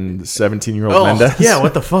man and 17-year-old Mendes. Yeah,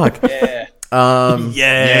 what the fuck? Yeah.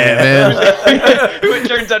 Man. Who it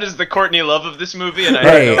turns out is the Courtney Love of this movie, and I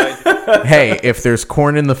had no idea. Hey, if there's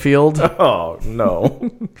corn in the field, oh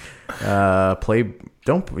no.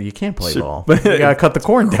 You can't play ball. You gotta cut the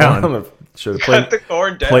corn down. Should have Cut the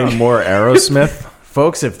corn down. Played more Aerosmith.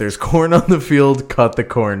 Folks, if there's corn on the field, cut the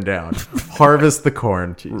corn down. Harvest the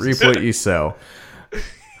corn. Reap what you sow.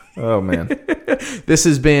 Oh, man. This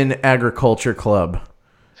has been Agriculture Club.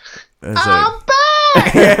 I'm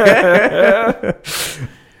back!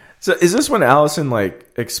 So is this when Allison,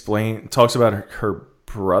 talks about her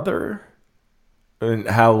brother? And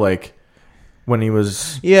how, when he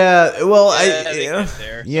was... Yeah, well,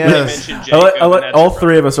 all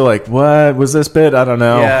three of us are like, what was this bit? I don't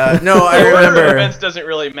know. Yeah, no, I remember. Events doesn't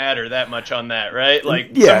really matter that much on that, right?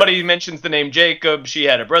 Somebody mentions the name Jacob. She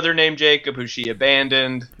had a brother named Jacob who she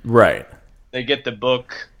abandoned. Right. They get the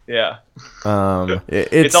book. Yeah.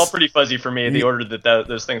 It's all pretty fuzzy for me, the order that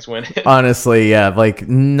those things went in. Honestly, yeah,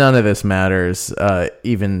 none of this matters,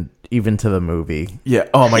 even to the movie. Yeah.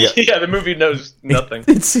 Oh my god. Yeah, the movie knows nothing.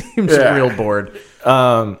 It seems real bored.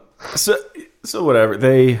 So whatever.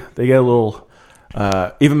 They get a little.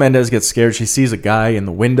 Eva Mendes gets scared. She sees a guy in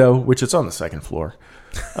the window, which is on the second floor.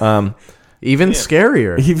 Even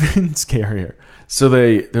scarier. Even scarier. So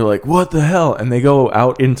they're like, what the hell? And they go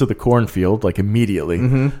out into the cornfield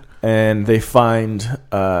immediately. and they find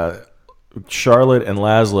Charlotte and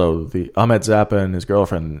Laszlo, the Ahmet Zappa and his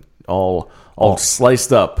girlfriend, all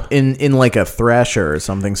sliced up in like a thrasher or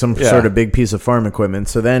something, some sort of big piece of farm equipment.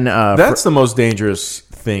 So then that's the most dangerous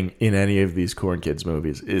thing in any of these Corn Kids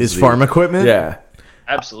movies is farm equipment. Yeah,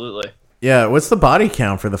 absolutely. Yeah, what's the body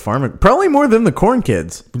count for the farm? Probably more than the Corn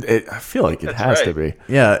Kids. I feel like it has to be.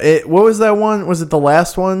 Yeah. What was that one? Was it the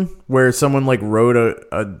last one where someone like rode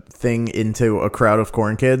a thing into a crowd of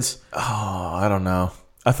Corn Kids? Oh, I don't know.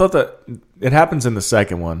 I thought that it happens in the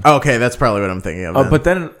second one. Okay, that's probably what I'm thinking of. But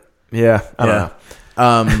then, I don't know.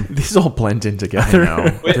 These all blend in together. I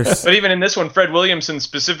know. But even in this one, Fred Williamson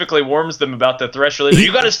specifically warns them about the Thresher.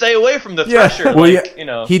 You got to stay away from the Thresher. Well,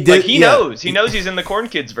 he did. Like, he knows. He knows he's in the Corn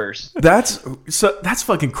Kids verse. That's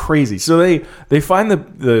fucking crazy. So they find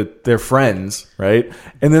their friends, right?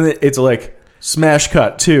 And then it's like smash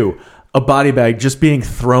cut to a body bag just being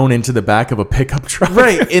thrown into the back of a pickup truck.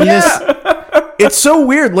 Right. It's so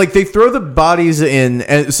weird. Like, they throw the bodies in,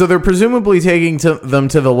 and so they're presumably taking them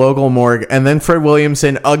to the local morgue, and then Fred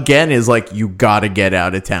Williamson again is like, you gotta get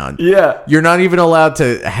out of town. Yeah. You're not even allowed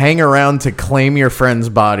to hang around to claim your friends'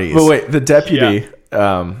 bodies. But wait, the deputy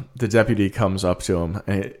comes up to him,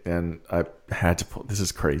 and I had to pull. This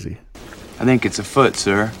is crazy. I think it's a foot,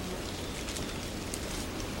 sir.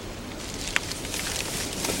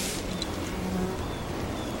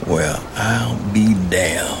 Well, I'll be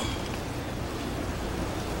damned.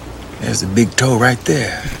 There's a big toe right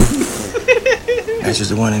there. That's just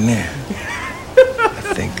the one in there.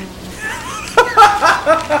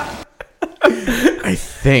 I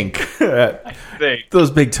think. Those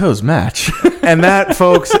big toes match. And that,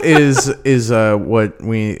 folks, is what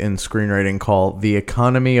we in screenwriting call the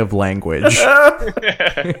economy of language.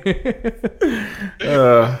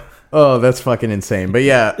 Oh, that's fucking insane. But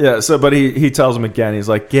yeah. So, but he tells him again. He's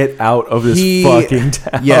like, "Get out of this fucking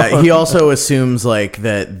town." Yeah. He also assumes like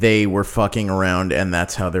that they were fucking around, and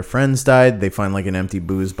that's how their friends died. They find like an empty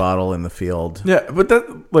booze bottle in the field. Yeah, but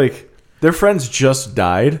that like their friends just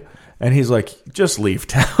died, and he's like, "Just leave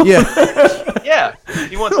town." Yeah. Yeah.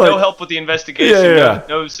 He wants no help with the investigation.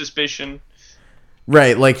 No suspicion.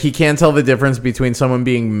 Right, like he can't tell the difference between someone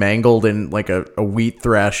being mangled in like a wheat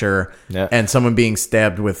thrasher and someone being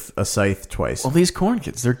stabbed with a scythe twice. Well, these Corn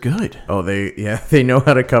Kids, they're good. Oh, they know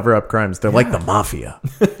how to cover up crimes. They're like the mafia.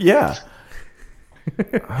 Yeah.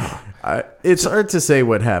 It's hard to say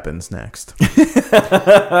what happens next.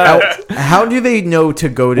 How do they know to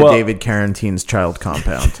go to David Carradine's child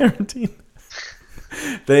compound?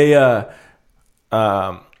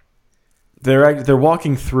 They're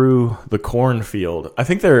walking through the cornfield. I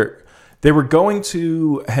think they were going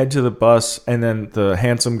to head to the bus, and then the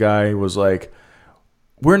handsome guy was like,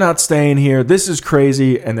 "We're not staying here. This is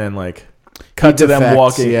crazy." And then like cut to them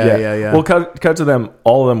walking. Yeah. Well, cut to them,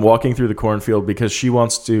 all of them walking through the cornfield because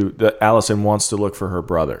Allison wants to look for her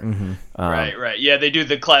brother. Mm-hmm. Right. Yeah, they do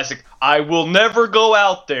the classic, "I will never go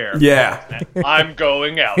out there." Yeah. I'm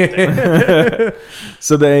going out there.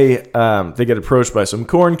 So they get approached by some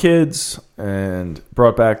Corn Kids and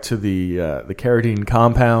brought back to the Carradine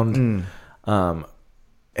compound.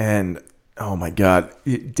 And oh my God,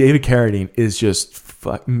 David Carradine is just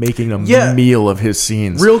making a meal of his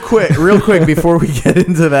scenes. Real quick, before we get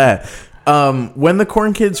into that, when the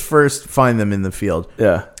Corn Kids first find them in the field,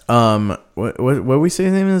 what we say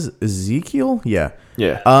his name is Ezekiel? Yeah.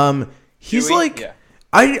 He's Dewey? like,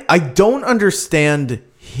 I don't understand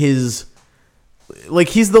his, like,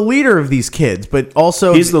 he's the leader of these kids, but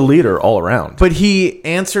also he's the leader all around. But he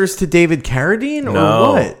answers to David Carradine or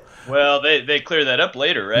what? Well, they clear that up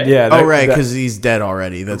later, right? Yeah. Right, because he's dead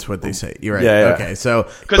already. That's what they say. You're right. Yeah. Okay, so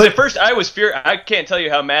because at first I was I can't tell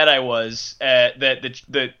you how mad I was at that.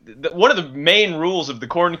 The one of the main rules of the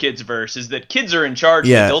Corn Kids verse is that kids are in charge,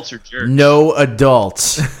 and adults are jerks. No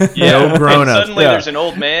adults. No grown-ups. And suddenly there's an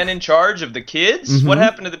old man in charge of the kids. Mm-hmm. What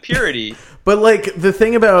happened to the purity? But like the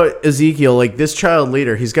thing about Ezekiel, like this child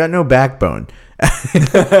leader, he's got no backbone.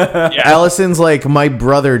 Allison's like, my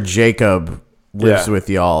brother Jacob lives with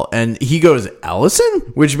y'all, and he goes,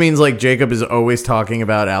 Allison, which means like Jacob is always talking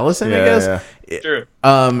about Allison, I guess. True.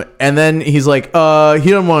 And then he's like, he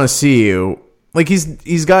doesn't want to see you. Like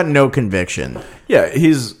he's got no conviction. Yeah,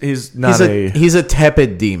 he's not he's a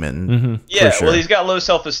tepid demon. Mm-hmm. Yeah, well, he's got low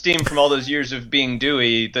self-esteem from all those years of being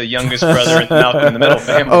Dewey, the youngest brother in the Malcolm in the Middle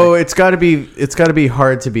family. Oh, it's got to be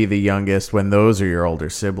hard to be the youngest when those are your older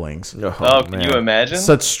siblings. Oh, can you imagine?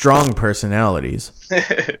 Such strong personalities.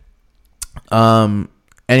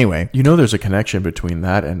 Anyway, there's a connection between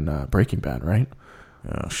that and Breaking Bad, right?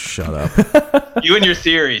 Oh, shut up. You and your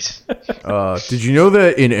theories. Did you know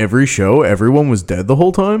that in every show, everyone was dead the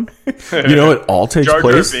whole time? You know, it all takes Jar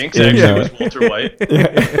Jar place. Binks actually was Walter White.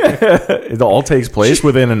 It all takes place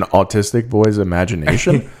within an autistic boy's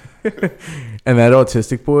imagination. And that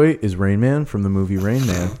autistic boy is Rain Man from the movie Rain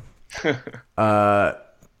Man.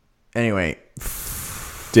 Anyway.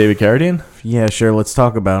 David Carradine? Yeah, sure. Let's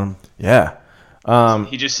talk about him. Yeah.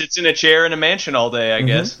 He just sits in a chair in a mansion all day, I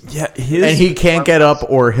guess. Yeah, and he can't get up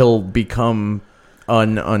or he'll become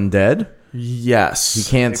undead. Yes. He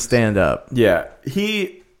can't stand up. Yeah.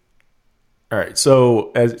 All right.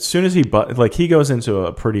 So as soon as he goes into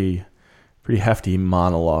a pretty hefty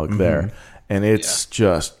monologue there, and it's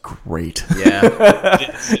just great. Yeah.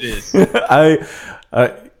 It is.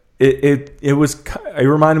 It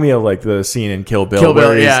reminded me of like the scene in Kill Bill, Kill Bill,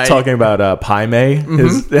 where he's yeah. talking about Pai Mei.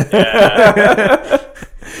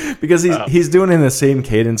 Because he's doing it in the same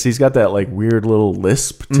cadence. He's got that like weird little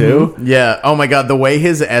lisp too. Yeah. Oh my god, the way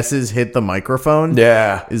his S's hit the microphone,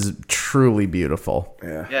 is truly beautiful.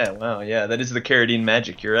 Yeah. Yeah. Wow. Yeah. That is the Carradine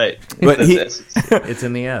magic. You're right. But it's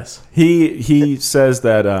in the S. He says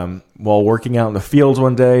that while working out in the fields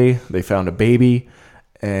one day, they found a baby,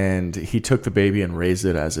 and he took the baby and raised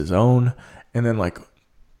it as his own. And then like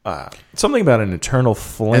something about an eternal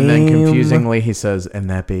flame. And then confusingly he says, and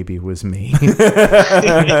that baby was me.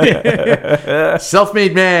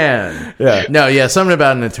 Self-made man. Yeah. No, yeah, something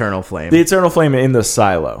about an eternal flame. The eternal flame in the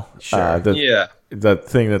silo. Sure. The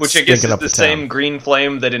thing that's which I guess stinking is up the town. same green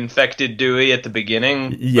flame that infected Dewey at the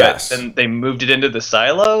beginning. Yes. But then they moved it into the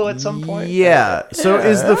silo at some point. Yeah. So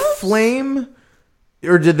is the flame,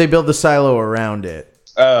 or did they build the silo around it?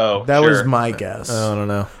 Oh, that sure. was my guess. I don't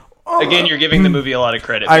know. Again, you're giving the movie a lot of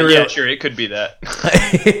credit. But yeah, sure, it could be that.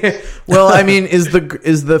 Well, I mean, is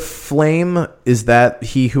the flame, is that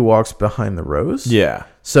he who walks behind the rose? Yeah.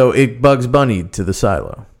 So it Bugs Bunny to the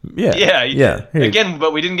silo. Yeah. Yeah. Yeah. Did. Again,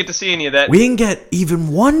 but we didn't get to see any of that. We didn't get even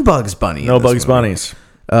one Bugs Bunny. No in this Bugs movie. Bunnies.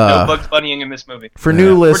 No Bugs Bunnying in this movie. For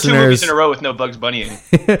new We're listeners, 2 movies in a row with no Bugs Bunnying.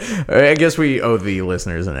 I guess we owe the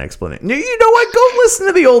listeners an explanation. You know what? Go listen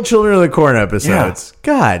to the old Children of the Corn episodes. Yeah.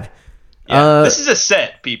 God. Yeah, this is a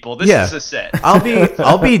set, people. This is a set.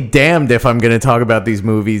 I'll be damned if I'm going to talk about these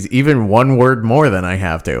movies even one word more than I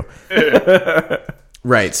have to.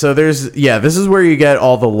 Right. So this is where you get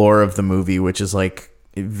all the lore of the movie, which is like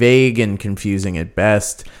vague and confusing at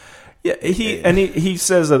best. Yeah, he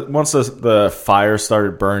says that once the fire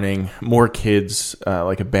started burning, more kids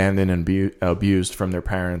like abandoned and abused from their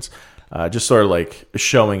parents just sort of like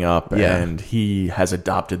showing up, and he has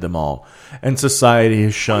adopted them all. And society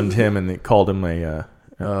has shunned him, and they called him a...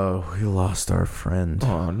 we lost our friend.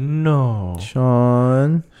 Oh, no.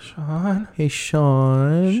 Sean? Hey,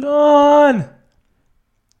 Sean?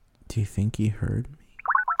 Do you think he heard me?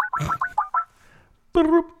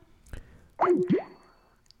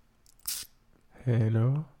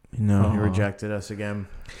 Hello? No, he rejected us again.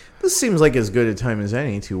 This seems like as good a time as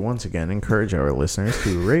any to once again encourage our listeners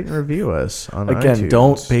to rate and review us on iTunes.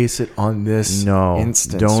 Don't base it on this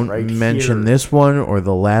instance. Don't right mention here. this one or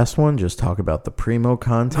the last one. Just talk about the primo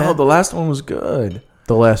content. Oh, the last one was good.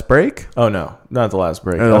 The last break? Oh, no. Not the last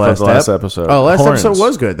break. Or the last episode. Oh, last Horns. episode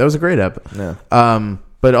was good. That was a great episode. Yeah.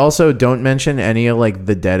 But also don't mention any of like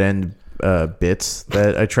the dead end bits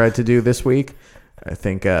that I tried to do this week. I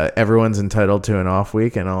think everyone's entitled to an off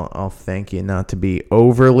week, and I'll thank you not to be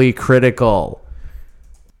overly critical.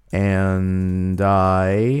 And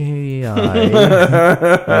I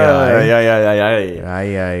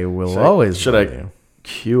will always. Should I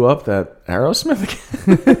cue up that Aerosmith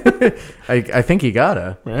again? I think you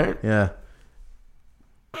gotta. Right? Yeah.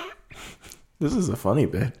 This is a funny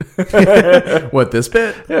bit. What, this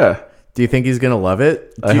bit? Yeah. Do you think he's gonna love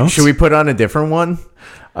it? Should we put on a different one?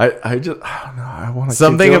 I don't know. I want to.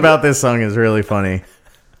 Something about this song is really funny.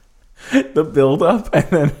 The build up, and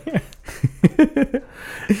then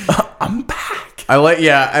I'm back.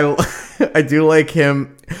 I do like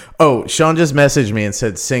him. Oh, Sean just messaged me and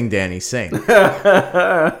said, "Sing, Danny, sing."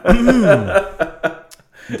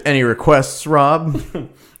 Any requests, Rob? Any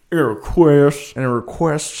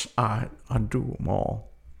requests? I do them all.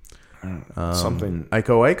 Something.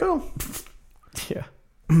 Aiko? Yeah.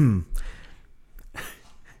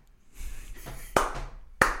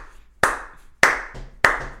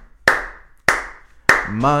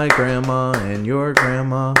 My grandma and your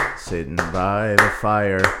grandma sitting by the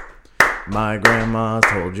fire. My grandma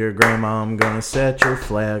told your grandma, I'm gonna set your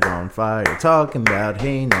flag on fire. Talking about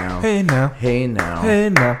hey now, hey now, hey now, hey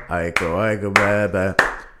now. Aiko, ba ba.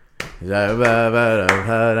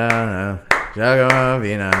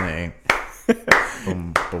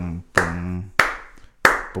 Boom, boom, boom.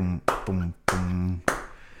 Boom, boom, boom.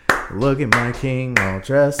 Look at my king all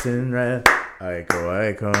dressed in red.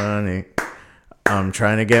 Iconic. I'm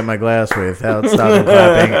trying to get my glass without stopping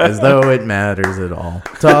clapping as though it matters at all.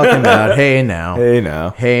 Talking about hey now. Hey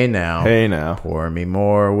now. Hey now. Hey now. Pour me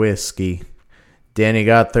more whiskey. Danny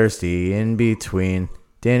got thirsty in between.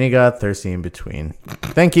 Danny got thirsty in between.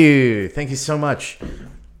 Thank you. Thank you so much.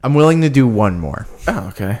 I'm willing to do one more. Oh,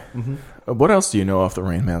 okay. Mm-hmm. What else do you know off the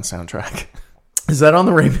Rain Man soundtrack? Is that on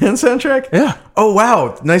the Rain Man soundtrack? Yeah. Oh,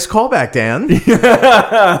 wow. Nice callback, Dan.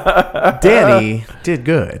 Danny did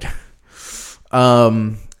good.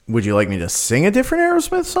 Would you like me to sing a different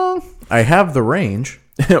Aerosmith song? I have the range.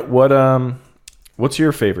 What's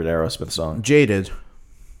your favorite Aerosmith song? Jaded.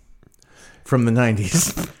 From the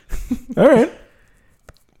 90s. All right.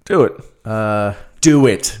 Do it. Do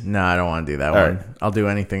it. No, I don't want to do that All one. right. I'll do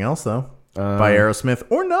anything else, though. By Aerosmith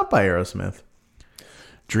or not by Aerosmith.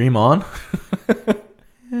 Dream On.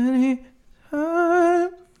 Anytime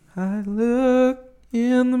I look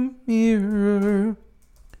in the mirror,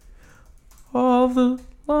 all the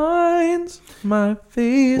lines, my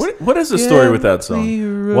face. What is the story with that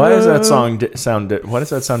song? Why does that song sound? Why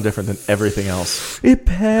does that sound different than everything else? It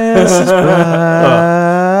passes by.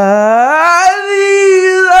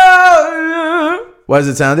 Why does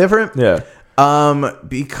it sound different? Yeah.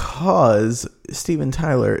 Because Steven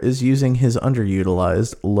Tyler is using his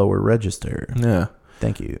underutilized lower register. Yeah.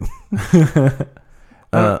 Thank you.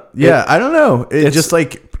 Yeah, I don't know. It's just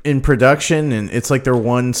like in production, and it's like their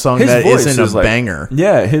one song that isn't a banger.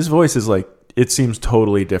 Yeah, his voice is like, it seems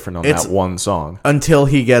totally different on that one song. Until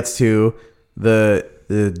he gets to the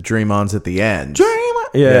Dream On's at the end. Dream On.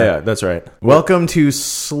 Yeah, that's right. Welcome to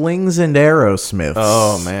Slings and Aerosmiths.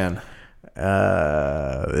 Oh, man.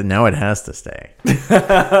 Now it has to stay.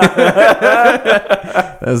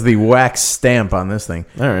 That's the wax stamp on this thing.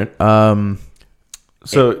 All right.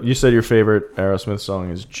 So you said your favorite Aerosmith song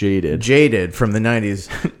is Jaded. Jaded from the 90s.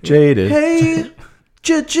 Jaded. Hey,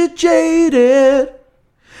 jaded.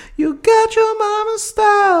 You got your mama's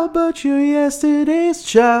style, but you're yesterday's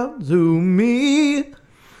child to me.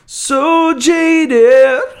 So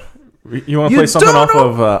jaded. You want to play something off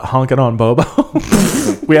of Honkin' on Bobo?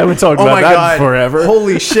 We haven't talked about that in forever.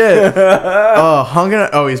 Holy shit.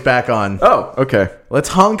 Oh, he's back on. Oh, okay. Let's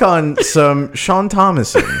honk on some Sean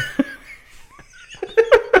Thomason.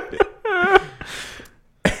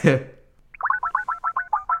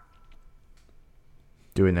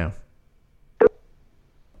 Do it now.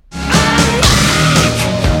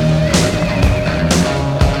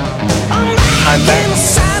 I'm back.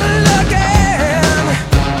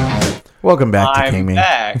 Welcome back to King Me.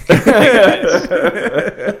 back.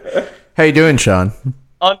 How you doing, Sean?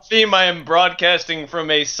 On theme, I am broadcasting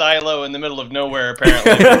from a silo in the middle of nowhere,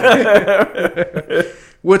 apparently.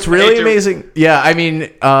 What's really amazing... Yeah, I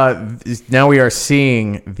mean, now we are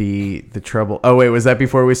seeing the trouble... Oh, wait, was that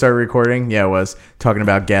before we started recording? Yeah, it was. Talking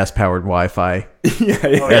about gas-powered Wi-Fi. Yeah.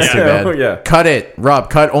 That's too bad. Oh, yeah. Cut it.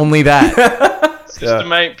 Rob, cut only that.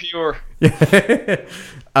 System ain't pure. We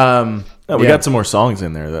got some more songs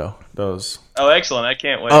in there, though. Those. Oh, excellent. I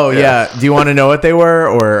can't wait. Oh, yeah. Do you want to know what they were,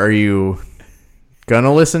 or are you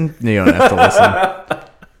gonna listen? You don't have to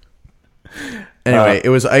listen. Anyway, it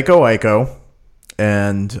was Ico,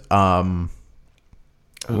 and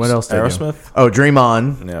what else did Aerosmith? Oh, Dream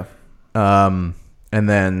On. Yeah. And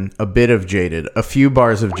then a bit of Jaded. A few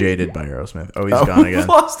bars of Jaded by Aerosmith. Oh, he's gone again.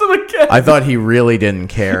 Lost him again. I thought he really didn't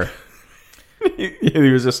care. He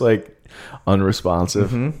was just like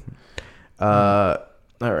unresponsive. Mm-hmm.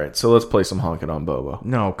 All right, so let's play some Honkin' on Bobo.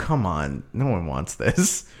 No, come on. No one wants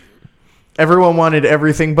this. Everyone wanted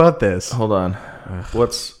everything but this. Hold on.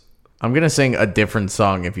 I'm going to sing a different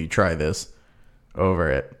song if you try this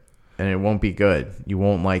over it. And it won't be good. You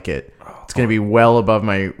won't like it. It's going to be well above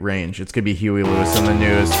my range. It's going to be Huey Lewis on the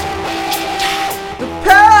News. The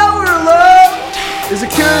power of love is a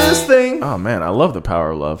curious thing. Oh, man, I love the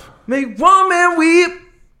power of love. Make one man weep,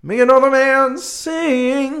 make another man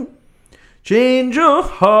sing. Change your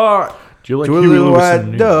heart. Do you like to a Huey little Lewis white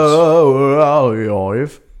and News?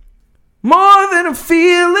 dove. More than a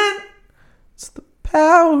feeling, it's the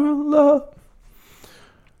power of love.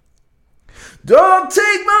 Don't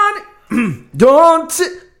take money. Don't.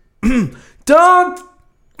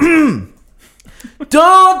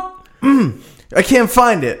 I can't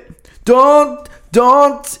find it. Don't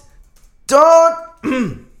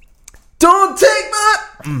take my.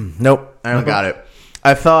 Nope, I don't got it.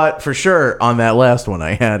 I thought for sure on that last one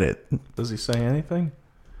I had it. Does he say anything?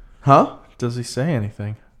 Huh? Does he say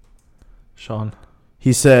anything? Sean.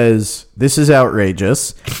 He says, "This is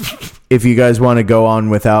outrageous. If you guys want to go on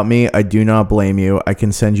without me, I do not blame you. I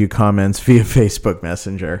can send you comments via Facebook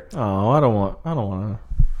Messenger." Oh, I don't want to.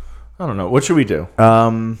 I don't know. What should we do?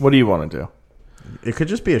 What do you want to do? It could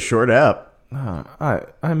just be a short app.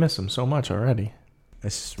 I miss him so much already.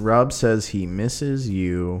 Rob says he misses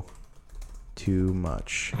you too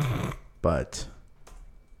much, but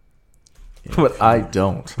I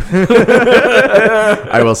don't.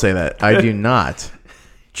 I will say that I do not.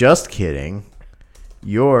 Just kidding.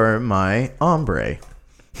 You're my hombre.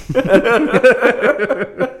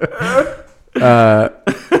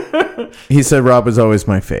 He said Rob was always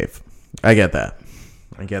my fave. I get that.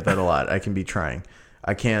 I get that a lot. I can be trying.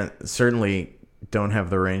 I certainly don't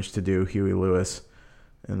have the range to do Huey Lewis,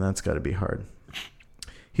 and that's got to be hard.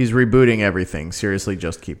 He's rebooting everything. Seriously,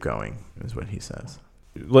 just keep going, is what he says.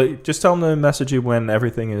 Like, just tell him to message you when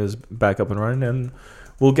everything is back up and running, and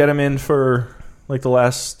we'll get him in for like the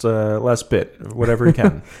last bit, whatever he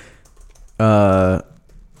can. Does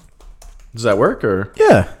that work? Or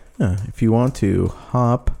yeah. If you want to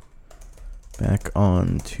hop back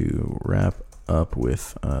on to wrap up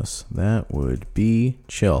with us, that would be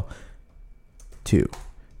chill. 2.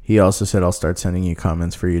 He also said, I'll start sending you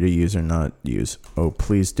comments for you to use or not use. Oh,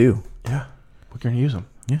 please do. Yeah, we're going to use them.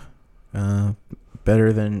 Yeah.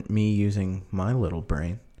 Better than me using my little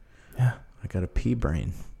brain. Yeah. I got a pea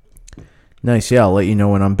brain. Nice. Yeah, I'll let you know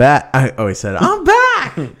when I'm back. I always said, I'm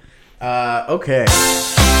back! Okay.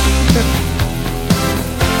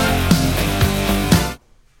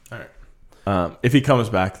 All right. If he comes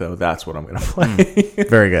back, though, that's what I'm going to play.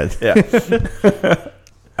 Very good. Yeah.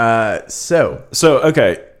 So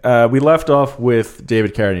okay. We left off with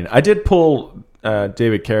David Carradine. I did pull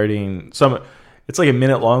David Carradine some. It's like a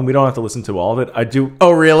minute long. We don't have to listen to all of it. I do.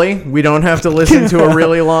 Oh, really? We don't have to listen to a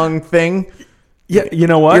really long thing? Yeah. You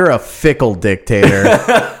know what? You're a fickle dictator.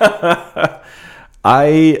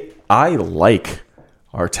 I like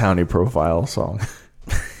our Townie Profile song.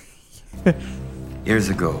 Years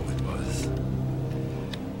ago it was.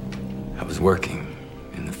 I was working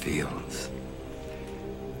in the fields,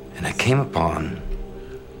 and I came upon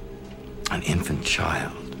an infant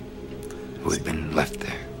child who had been left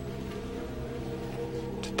there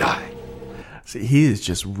to die. See, he is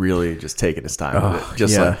just really just taking his time with it.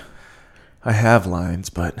 Just like, I have lines,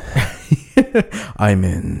 but I'm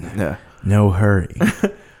in no hurry.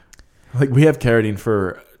 Like, we have Carradine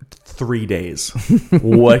for 3 days.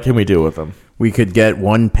 What can we do with him? We could get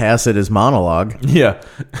one pass at his monologue. Yeah.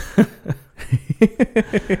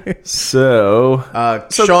 So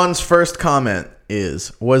Sean's first comment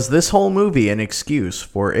is, was this whole movie an excuse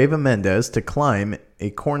for Eva Mendes to climb a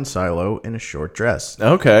corn silo in a short dress?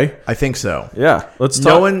 Okay. I think so. Yeah. Let's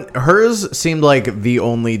talk. Hers seemed like the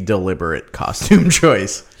only deliberate costume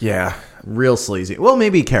choice. Yeah. Real sleazy. Well,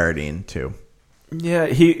 maybe Carradine, too. Yeah,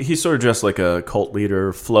 he sort of dressed like a cult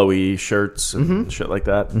leader, flowy shirts and shit like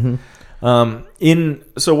that.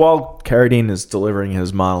 So while Carradine is delivering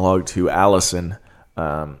his monologue to Allison,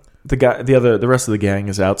 the rest of the gang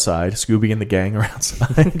is outside. Scooby and the gang are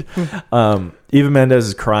outside. Eva Mendes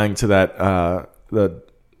is crying to that the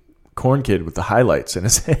corn kid with the highlights in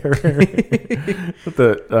his hair. With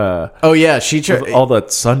the all the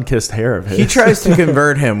sun-kissed hair of his. He tries to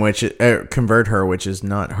convert her, which is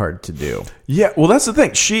not hard to do. Yeah, well, that's the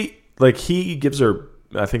thing. He gives her,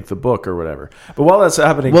 I think, the book or whatever. But while that's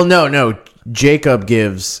happening, well, no, Jacob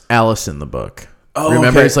gives Allison the book. Oh,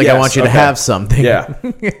 remember, okay. It's like, yes, I want you to have something. Yeah,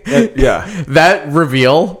 yeah. That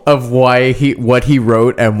reveal of what he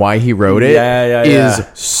wrote and why he wrote it is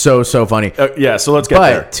so funny. Yeah, so let's get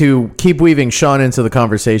there. But to keep weaving Sean into the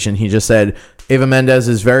conversation, he just said, Eva Mendes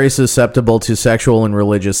is very susceptible to sexual and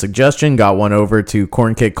religious suggestion. Got one over to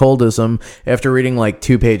Corn Kid Coldism after reading like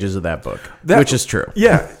 2 pages of that book, which is true.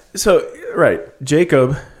 Yeah. So, right.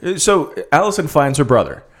 Jacob. So, Allison finds her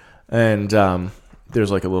brother. And there's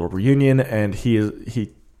like a little reunion. And he's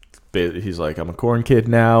like, I'm a corn kid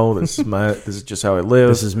now. This is just how I live.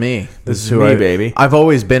 This is me. This is who me, baby. I've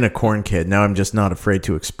always been a corn kid. Now I'm just not afraid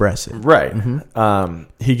to express it. Right. Mm-hmm.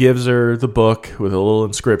 He gives her the book with a little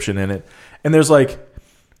inscription in it. And there's like,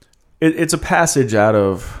 it's a passage out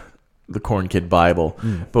of the Corn Kid Bible.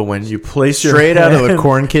 But when you place your straight out of the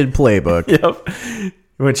Corn Kid playbook. Yep.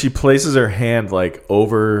 When she places her hand like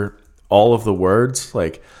over all of the words,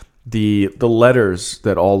 like the letters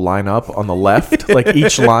that all line up on the left, like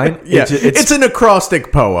each line. Yeah, it's an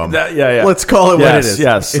acrostic poem. Yeah. Let's call it what it is.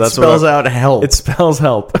 Yes, it spells out help. It spells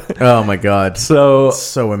help. Oh my god, so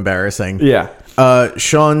embarrassing. Yeah.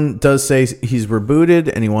 Sean does say he's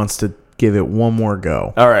rebooted and he wants to give it one more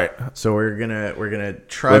go. All right. So we're gonna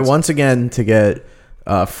try once again to get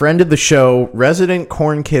friend of the show, resident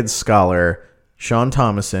Corn Kid scholar Sean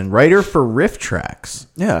Thomason, writer for Riff Tracks.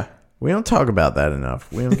 Yeah. We don't talk about that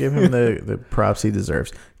enough. We don't give him the props he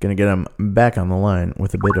deserves. Gonna get him back on the line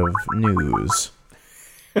with a bit of news.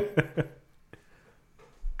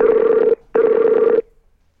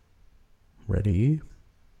 Ready?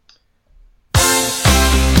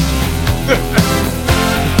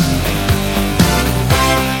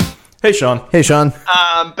 Hey, Sean. Hey, Sean.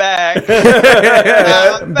 I'm back.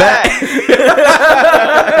 I'm back.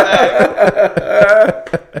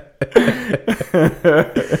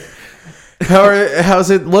 How's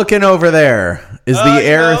it looking over there? Is the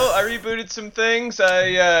air? I rebooted some things.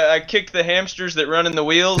 I kicked the hamsters that run in the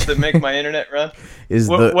wheels that make my internet run.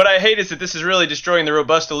 What I hate is that this is really destroying the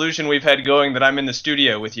robust illusion we've had going that I'm in the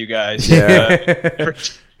studio with you guys. Yeah.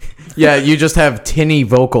 Yeah, you just have tinny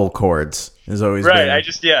vocal cords. Is always right. been. I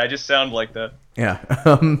just sound like that. Yeah.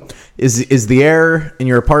 Is the air in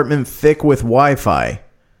your apartment thick with Wi-Fi?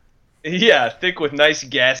 Yeah, thick with nice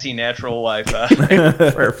gassy natural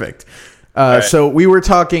Wi-Fi. Perfect. Right. So we were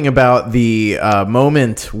talking about the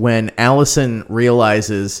moment when Allison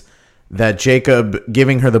realizes that Jacob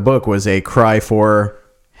giving her the book was a cry for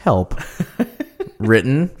help.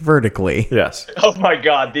 Written vertically. Yes. Oh my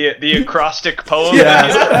God, the acrostic poem.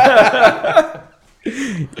 Yeah.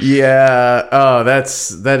 Yeah. Oh, that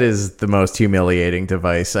is the most humiliating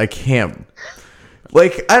device. I can't.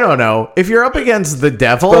 Like, I don't know. If you're up against the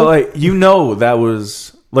devil, but like that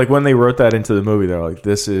was like when they wrote that into the movie. They're like,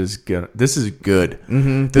 this is good.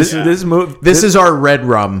 Mm-hmm. This is our red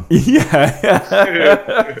rum.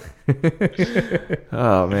 Yeah.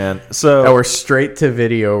 Oh man. So our straight to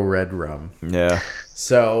video red rum. Yeah.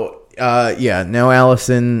 So now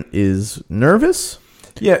Allison is nervous.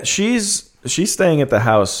 Yeah, she's staying at the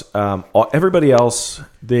house. Everybody else,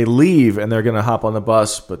 they leave and they're gonna hop on the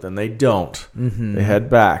bus, but then they don't. Mm-hmm. They head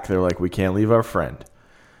back. They're like, we can't leave our friend.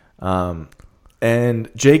 And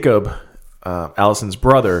Jacob, Allison's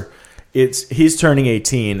brother, he's turning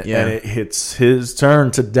 18, and it's his turn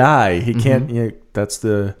to die. He can't. That's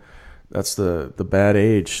the bad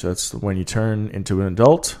age. That's when you turn into an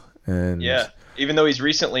adult. And even though he's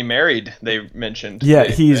recently married, they mentioned. Yeah,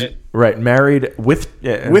 he's married with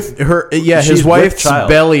her. Yeah, his wife's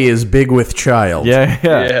belly is big with child.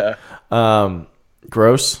 Yeah.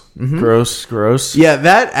 Gross. Mm-hmm. Gross. Yeah,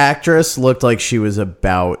 that actress looked like she was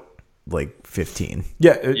about like 15.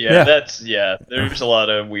 Yeah. There's a lot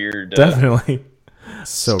of weird definitely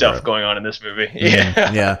stuff going on in this movie.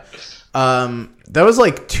 Yeah. That was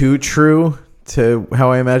like too true to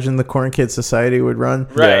how I imagine the Corn Kid Society would run.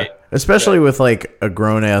 Right. Yeah. Especially with like a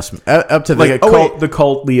grown ass up to like the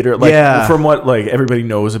cult leader. Like from what like everybody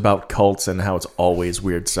knows about cults and how it's always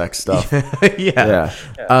weird sex stuff. Yeah.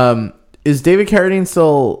 Is David Carradine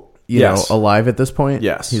still know alive at this point?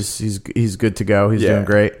 Yes. He's good to go. He's doing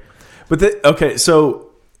great. But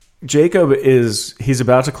so Jacob he's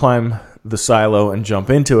about to climb the silo and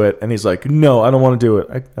jump into it, and he's like, no, I don't want to do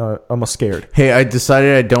it. I'm scared. Hey, I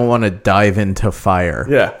decided I don't want to dive into fire.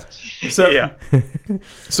 Yeah.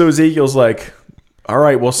 So Ezekiel's like, all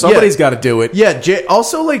right, well, somebody's got to do it. Yeah.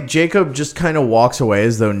 Also, like, Jacob just kind of walks away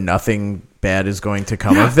as though nothing bad is going to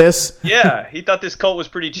come of this. Yeah, he thought this cult was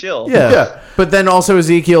pretty chill. Yeah. But then also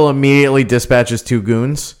Ezekiel immediately dispatches 2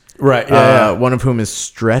 goons. Right. One of whom is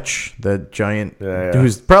Stretch, the giant,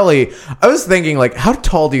 who's probably. I was thinking, like, how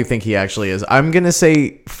tall do you think he actually is? I'm gonna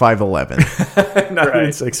say 5'11". Not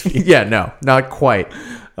even 6 feet. Yeah, no, not quite.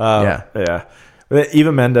 Yeah.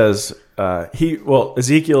 Eva Mendes.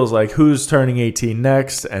 Ezekiel is like, who's turning 18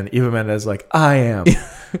 next? And Eva Mendes is like, I am.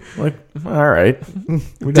 Like, all right.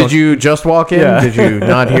 Did you just walk in? Yeah. Did you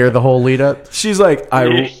not hear the whole lead up? She's like,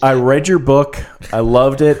 I read your book. I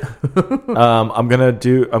loved it. I'm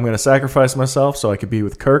gonna sacrifice myself so I could be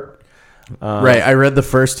with Kirk. Right. I read the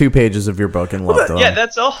first 2 pages of your book and loved them. Yeah,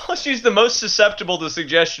 that's all. She's the most susceptible to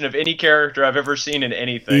suggestion of any character I've ever seen in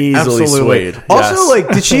anything. Easily swayed. Also, like,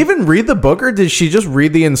 did she even read the book or did she just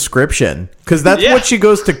read the inscription? Because that's what she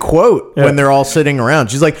goes to quote when they're all sitting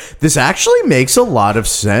around. She's like, this actually makes a lot of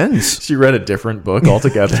sense. She read a different book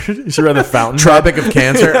altogether. She read The Fountain. Tropic of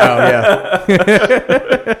Cancer.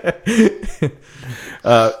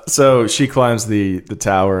 So she climbs the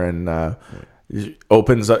tower and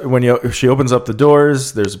opens up she opens up the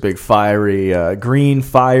doors. There's a big fiery green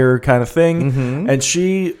fire kind of thing, and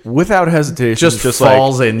she, without hesitation, just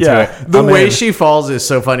falls into it. The way she falls is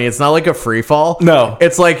so funny. It's not like a free fall. No,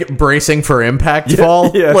 it's like bracing for impact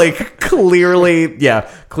fall. Yeah. Like clearly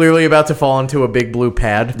about to fall into a big blue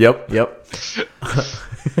pad. Yep.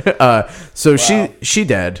 So she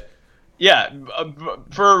dead. Yeah,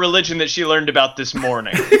 for a religion that she learned about this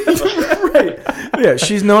morning. Right. Yeah,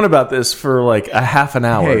 she's known about this for like a half an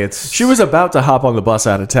hour. Hey, she was about to hop on the bus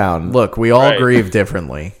out of town. Look, we all grieve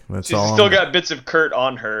differently. That's She's all. still got bits of Kurt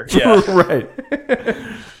on her. Yeah. Right.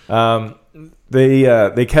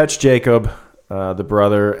 They catch Jacob, the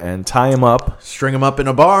brother, and tie him up. String him up in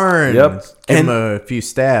a barn. Yep. Give him a few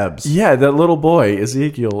stabs. Yeah, that little boy,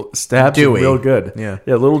 Ezekiel, stabs him real good. Yeah,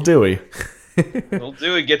 little Dewey. Little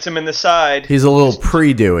Dewey gets him in the side. He's a little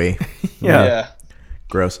pre-Dewey. Yeah.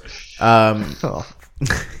 Gross.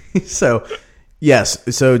 So,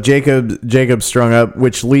 yes. So Jacob's strung up,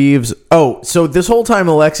 which leaves. Oh, so this whole time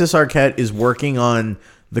Alexis Arquette is working on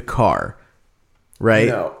the car, right?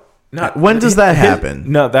 No. When does that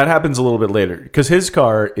happen? No, that happens a little bit later because his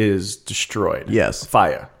car is destroyed. Yes.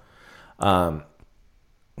 Fire.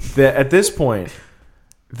 At this point,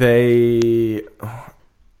 they...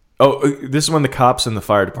 Oh, this is when the cops and the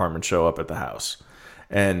fire department show up at the house.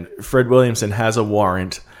 And Fred Williamson has a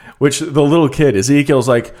warrant, which the little kid, Ezekiel's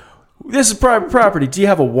like, this is private property. Do you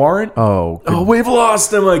have a warrant? Oh, we've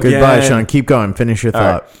lost him again. Goodbye, Sean. Keep going. Finish your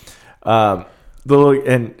thought. Right.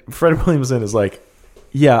 And Fred Williamson is like,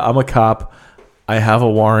 yeah, I'm a cop. I have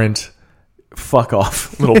a warrant. Fuck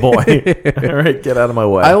off, little boy. All right, get out of my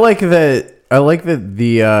way. I like that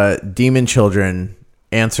the demon children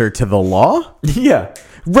answer to the law. Yeah.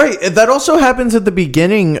 Right. That also happens at the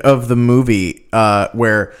beginning of the movie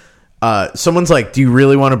where someone's like, do you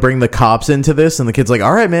really want to bring the cops into this? And the kid's like,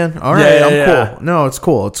 all right, man. All right, I'm cool. No, it's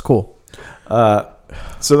cool. It's cool.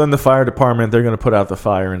 So then the fire department, they're going to put out the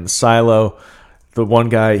fire in the silo. The one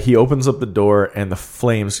guy, he opens up the door and the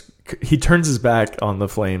flames, he turns his back on the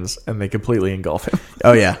flames and they completely engulf him.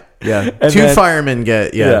 Oh, yeah. Yeah. Two firemen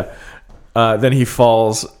get, then he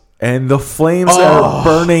falls. And the flames are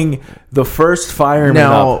burning the first fireman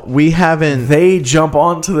up. We haven't... They jump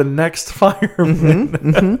onto the next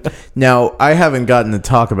fireman. Now, I haven't gotten to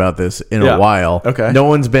talk about this in a while. Okay. No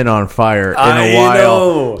one's been on fire in a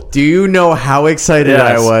while. Know. Do you know how excited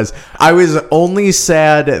I was? I was only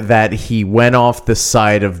sad that he went off the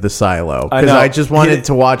side of the silo. Because I just wanted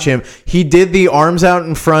to watch him. He did the arms out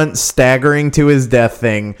in front, staggering to his death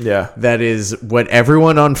thing. Yeah. That is what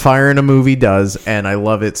everyone on fire in a movie does. And I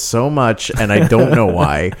love it so much. And I don't know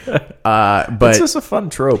why. But it's just a fun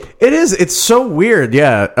trope. It is. It's so weird.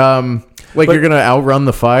 Yeah. You're gonna outrun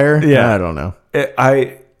the fire. Yeah. I don't know.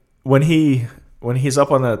 When he's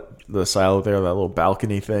up on the silo there, that little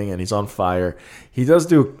balcony thing, and he's on fire, he does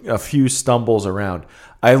do a few stumbles around.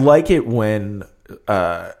 I like it when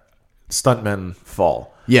stuntmen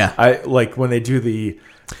fall. Yeah. I like when they do they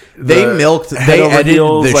edited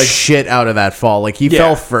the shit out of that fall. Like he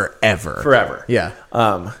fell forever. Yeah.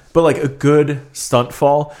 But like a good stunt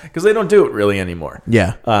fall, because they don't do it really anymore.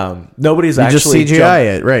 Yeah. Nobody's you actually just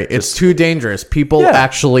CGI it, right? It's too dangerous. People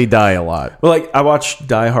actually die a lot. Well, like I watched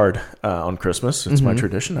Die Hard on Christmas. It's my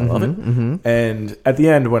tradition. I love it. And at the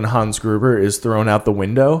end, when Hans Gruber is thrown out the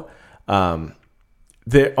window, from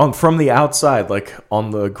the outside, like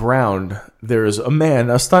on the ground, there's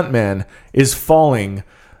a stunt man is falling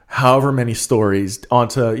however many stories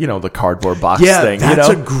onto, the cardboard box thing. That's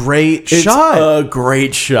a great shot. A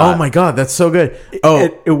great shot. Oh my God, that's so good.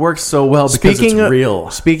 It works so well because it's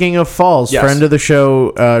real. Speaking of falls, friend of the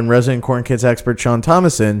show and resident Corn Kids expert Sean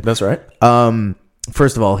Thomason. That's right.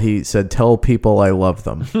 First of all, he said, tell people I love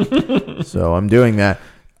them. So I'm doing that.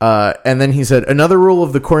 And then he said, another rule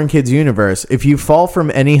of the Corn Kids universe, if you fall from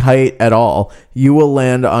any height at all, you will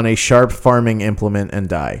land on a sharp farming implement and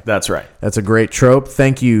die. That's right. That's a great trope.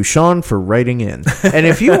 Thank you, Sean, for writing in. And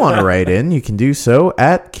if you want to write in, you can do so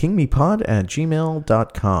at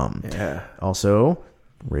kingmepod@gmail.com. Yeah. Also,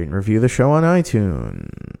 rate and review the show on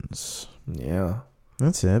iTunes. Yeah.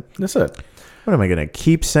 That's it. What am I going to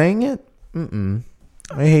keep saying it?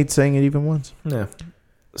 I hate saying it even once. Yeah.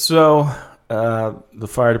 So... the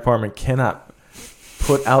fire department cannot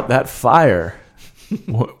put out that fire.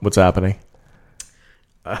 What's happening?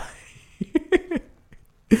 I'm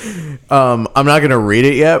not going to read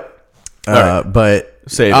it yet, but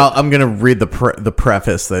I'm going to read the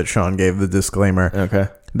preface that Sean gave, the disclaimer. Okay.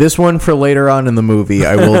 This one for later on in the movie,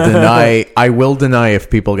 I will deny. I will deny if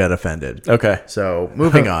people get offended. Okay. So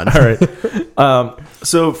moving on. All right.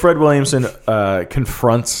 So Fred Williamson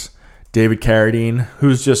confronts David Carradine,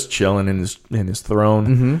 who's just chilling in his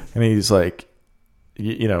throne, and he's like,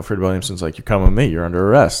 Fred Williamson's like, "You're coming with me. You're under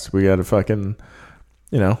arrest. We got to fucking,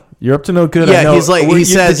 you're up to no good." Yeah, he's like,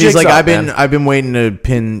 I've been waiting to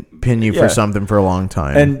pin you for something for a long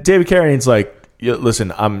time. And David Carradine's like,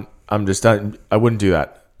 "Listen, I'm just done. I wouldn't do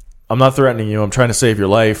that. I'm not threatening you. I'm trying to save your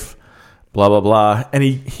life. Blah blah blah." And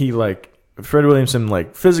he like Fred Williamson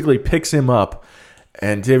like physically picks him up,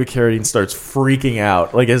 and David Carradine starts freaking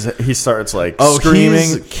out. Like as he starts like screaming,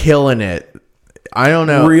 he's killing it. I don't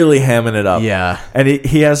know, really hamming it up. Yeah, and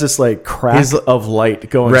he has this like crack of light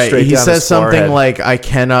going straight down his forehead. He says something like, "I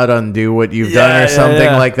cannot undo what you've done," or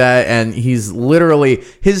something like that. And he's literally,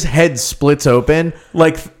 his head splits open,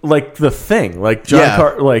 like the Thing, like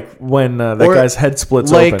John like when that guy's head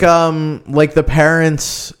splits open, like the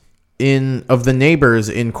parents of the neighbors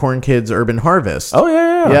in Corn Kids Urban Harvest. Oh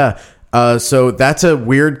yeah. So that's a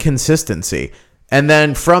weird consistency. And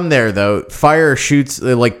then from there, though, fire shoots,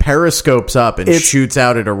 like periscopes up and shoots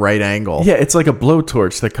out at a right angle. Yeah, it's like a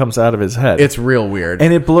blowtorch that comes out of his head. It's real weird.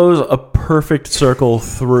 And it blows a perfect circle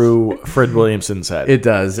through Fred Williamson's head. It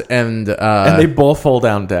does. And they both fall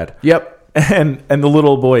down dead. Yep. And the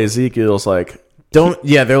little boy Ezekiel's like, they're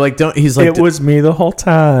like, he's like, it was me the whole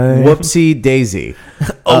time. Whoopsie daisy.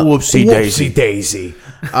 Whoopsie daisy. Whoopsie daisy.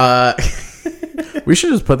 We should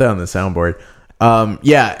just put that on the soundboard.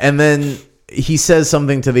 And then he says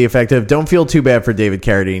something to the effect of, "Don't feel too bad for David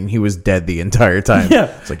Carradine. He was dead the entire time."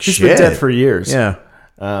 Yeah. It's like, he's shit. been dead for years. Yeah.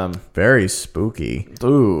 Very spooky.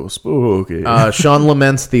 Ooh, spooky. Sean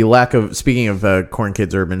laments the lack of, speaking of Corn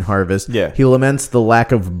Kids Urban Harvest, yeah, he laments the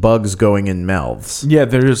lack of bugs going in mouths. Yeah,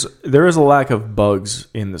 there is a lack of bugs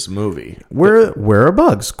in this movie. Where are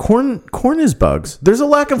bugs? Corn is bugs. There's a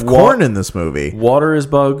lack of corn in this movie. Water is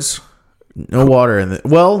bugs. No water in it.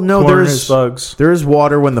 Well, no, corn is bugs. There is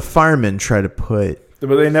water when the firemen try to put.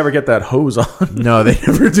 But they never get that hose on. No, they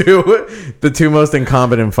never do. The two most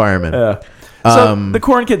incompetent firemen. Yeah. So the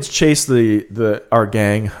Corn Kids chase our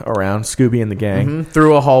gang around, Scooby and the gang,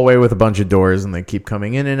 through a hallway with a bunch of doors, and they keep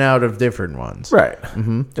coming in and out of different ones. Right.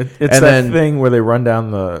 Mm-hmm. It's that thing where they run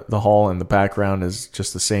down the hall, and the background is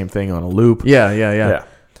just the same thing on a loop. Yeah.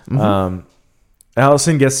 Mm-hmm.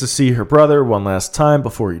 Allison gets to see her brother one last time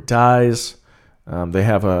before he dies. They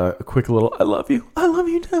have a quick little "I love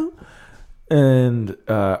you too," and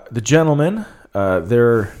the gentleman.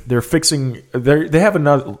 They're fixing. They have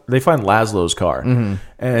another. They find Laszlo's car,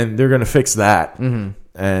 and they're going to fix that,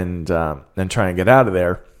 and try and get out of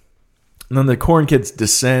there. And then the Corn Kids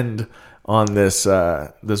descend on this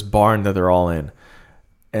barn that they're all in,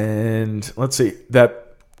 and let's see that.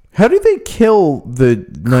 How do they kill the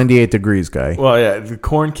 98 Degrees guy? Well, yeah, the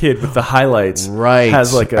Corn Kid with the highlights,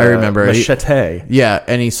 has like I remember machete.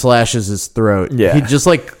 And he slashes his throat. Yeah, he just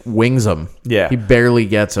like wings him. Yeah, he barely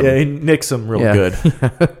gets him. Yeah, he nicks him real good.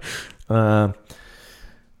 And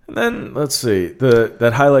then let's see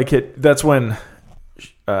that highlight kit. That's when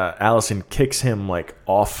Allison kicks him like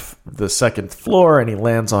off the second floor, and he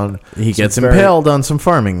lands on. He gets impaled on some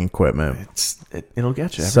farming equipment. It'll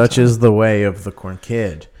get you. Such is the way of the Corn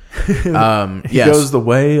Kid. He goes the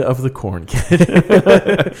way of the Corn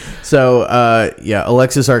Kid. So,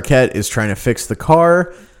 Alexis Arquette is trying to fix the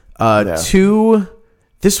car.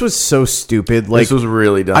 This was so stupid. Like, this was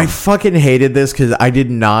really dumb. I fucking hated this because I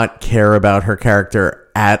did not care about her character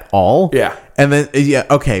at all. Yeah. And then,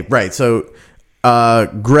 okay, right. So,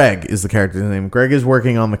 Greg is the character's name. Greg is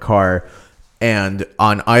working on the car. And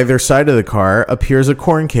on either side of the car appears a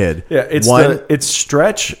Corn Kid. Yeah, it's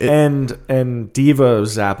Stretch and Diva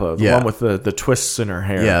Zappa, the one with the twists in her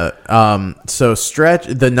hair. Yeah. So Stretch,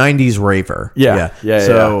 the 90s raver. Yeah.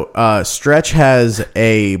 So Stretch has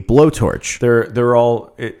a blowtorch. They're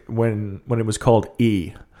all when it was called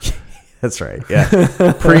E. That's right.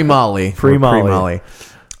 Yeah. Pre-Molly. Pre-Molly.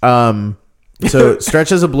 So Stretch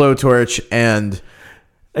has a blowtorch and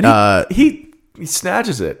he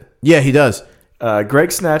snatches it. Yeah, he does.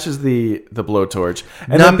 Greg snatches the blowtorch,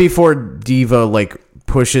 and not before Diva like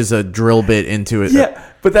pushes a drill bit into it. Yeah,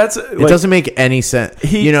 but it doesn't make any sense.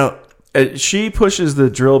 She pushes the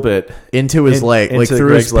drill bit into his leg, like through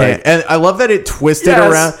Greg's his pants. And I love that it twisted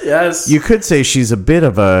around. Yes, you could say she's a bit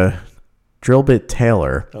of a drill bit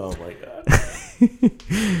tailor. Oh my god,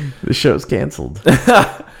 the show's canceled.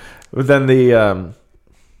 But then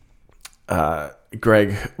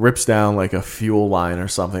Greg rips down like a fuel line or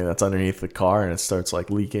something that's underneath the car, and it starts like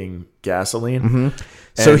leaking gasoline. Mm-hmm.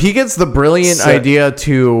 So he gets the brilliant idea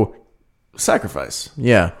to sacrifice.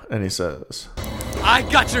 Yeah. And he says, "I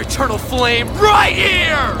got your eternal flame right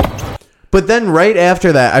here!" But then right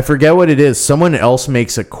after that, I forget what it is, someone else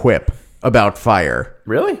makes a quip about fire.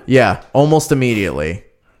 Really? Yeah, almost immediately.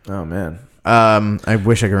 Oh, man. I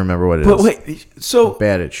wish I could remember what it is. But wait, so...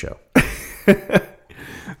 Bad at show.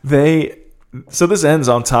 So this ends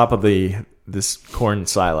on top of this corn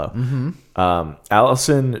silo. Mm-hmm.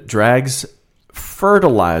 Allison drags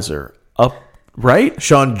fertilizer up, right?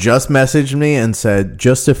 Sean just messaged me and said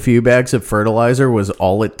just a few bags of fertilizer was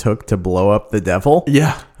all it took to blow up the devil.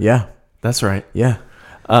 Yeah. Yeah. That's right. Yeah.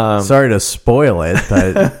 Sorry to spoil it,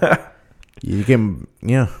 but you can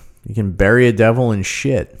bury a devil in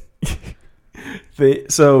shit.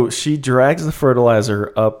 So she drags the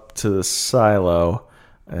fertilizer up to the silo,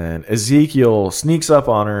 and Ezekiel sneaks up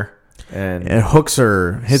on her and hooks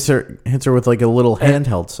her, hits her with like a little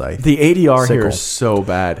handheld scythe. The ADR Sickle. here is so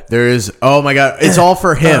bad. There is, oh my god, it's all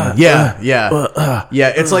for him. Yeah.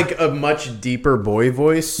 It's like a much deeper boy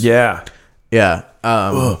voice. Yeah. You're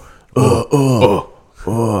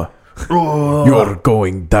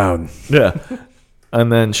going down. Yeah.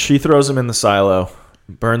 And then she throws him in the silo,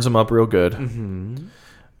 burns him up real good. Mm-hmm.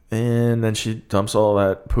 And then she dumps all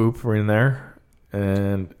that poop in there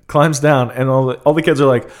and climbs down. And all the kids are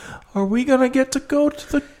like, are we going to get to go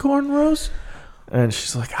to the cornrows? And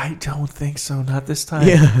she's like, I don't think so. Not this time.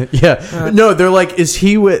 Yeah. No, they're like, is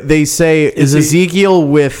he with, they say, is Ezekiel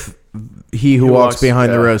with he who walks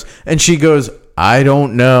behind the rows? And she goes, I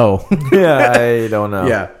don't know. Yeah, I don't know.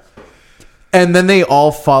 Yeah. And then they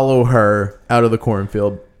all follow her out of the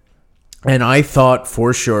cornfield. And I thought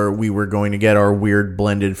for sure we were going to get our weird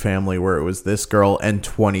blended family where it was this girl and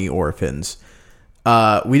 20 orphans.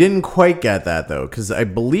 We didn't quite get that, though, because I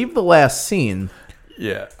believe the last scene...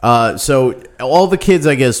 Yeah. So all the kids,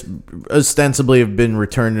 I guess, ostensibly have been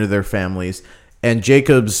returned to their families. And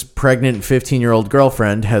Jacob's pregnant 15-year-old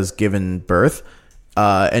girlfriend has given birth.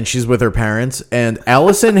 And she's with her parents. And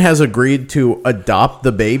Allison has agreed to adopt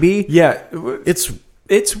the baby. Yeah.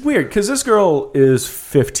 It's weird because this girl is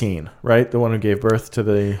 15, right? The one who gave birth to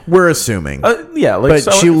the... We're assuming. Yeah, like but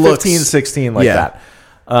so she 15, looks, 16, like that.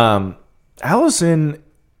 Allison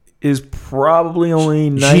is probably only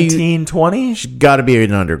 19, 20. She's got to be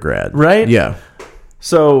an undergrad. Right? Yeah.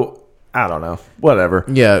 So, I don't know. Whatever.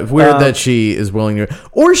 Yeah, weird that she is willing to...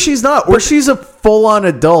 Or she's not. Or she's a full-on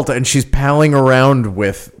adult and she's palling around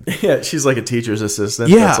with... Yeah, she's like a teacher's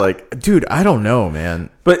assistant. Yeah. That's like... Dude, I don't know,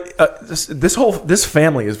 man. But this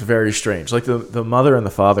family is very strange. Like, the mother and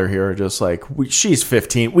the father here are just like, she's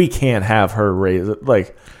 15. We can't have her raise...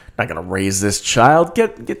 Like, not going to raise this child.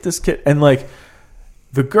 Get this kid... And, like...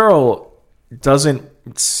 The girl doesn't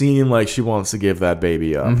seem like she wants to give that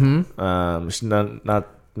baby up. Mm-hmm. She's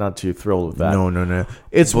not too thrilled with that. No.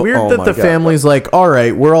 It's weird that the family's like, all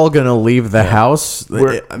right, we're all going to leave the house.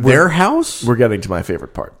 Their house? We're getting to my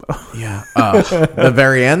favorite part, though. Yeah. The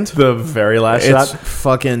very end? The very last shot? It's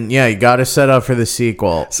fucking, yeah, you got to set up for the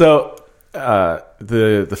sequel. So,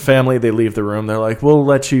 the family, they leave the room. They're like, we'll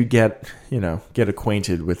let you get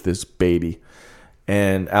acquainted with this baby.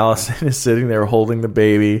 And Allison is sitting there holding the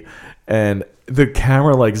baby, and the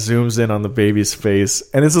camera like zooms in on the baby's face,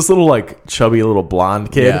 and it's this little like chubby little blonde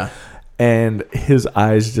kid, and his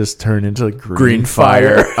eyes just turn into green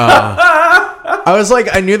fire. I was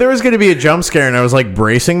like, I knew there was going to be a jump scare, and I was like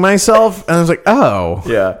bracing myself, and I was like, oh,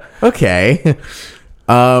 yeah, okay.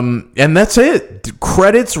 And that's it.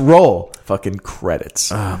 Credits roll. Fucking credits.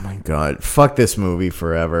 Oh my god, fuck this movie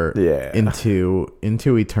forever. Yeah, into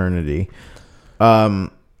eternity.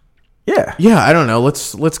 Yeah, I don't know.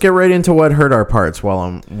 Let's get right into what hurt our parts while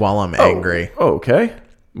I'm angry. Oh, okay.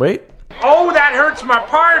 Wait. Oh, that hurts my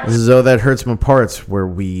parts. This is Oh, That Hurts My Parts, where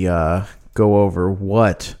we go over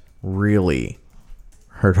what really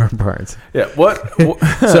hurt our parts. Yeah. What?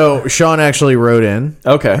 So Sean actually wrote in.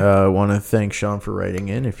 Okay. I want to thank Sean for writing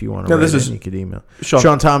in. If you want to write in, you could email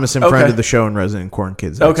Sean Thomason, friend of the show and resident Corn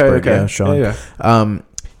Kids expert. Okay. Yeah, Sean. Yeah.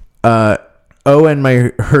 And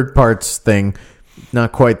my hurt parts thing,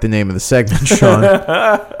 not quite the name of the segment, Sean,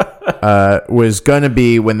 was going to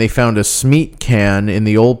be when they found a Smeat can in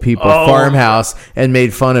the old people farmhouse and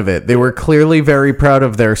made fun of it. They were clearly very proud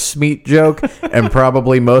of their Smeat joke, and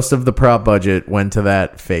probably most of the prop budget went to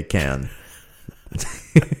that fake can.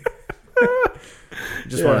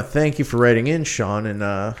 Just want to thank you for writing in, Sean,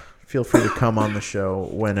 and feel free to come on the show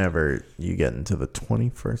whenever you get into the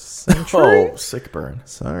 21st century. Oh, sick burn.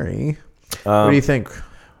 Sorry. What do you think?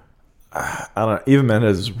 I don't know. Eva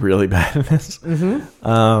Mendes is really bad in this.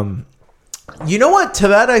 Mm-hmm. You know what? To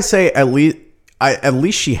that I say at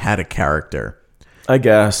least she had a character. I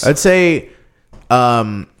guess. I'd say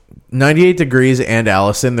 98 Degrees and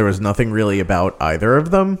Allison, there was nothing really about either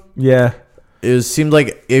of them. Yeah. It seemed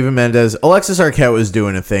like Eva Mendes, Alexis Arquette was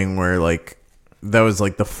doing a thing where like that was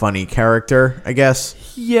like the funny character, I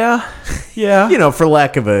guess. Yeah. For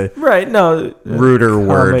lack of a ruder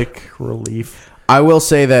word. Comic relief. I will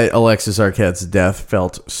say that Alexis Arquette's death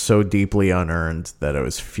felt so deeply unearned that I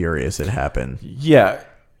was furious it happened. Yeah,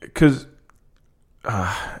 because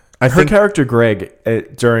her character Greg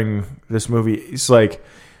during this movie, it's like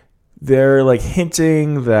they're like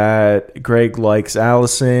hinting that Greg likes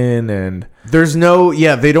Allison, and there's no,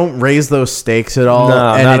 they don't raise those stakes at all,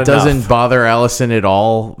 and it doesn't bother Allison at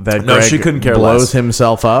all that Greg she couldn't care blows less.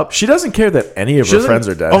 himself up. She doesn't care that any of her friends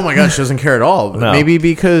are dead. Oh my gosh, she doesn't care at all. No. Maybe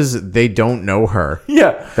because they don't know her.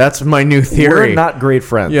 Yeah, that's my new theory. We're not great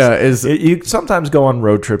friends. Yeah, you sometimes go on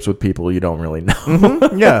road trips with people you don't really know.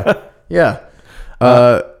 Yeah.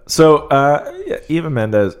 Eva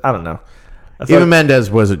Mendes, I don't know. Eva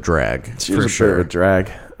Mendes was a drag. She was a bit of a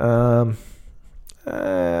drag. I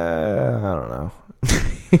don't know.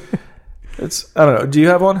 I don't know. Do you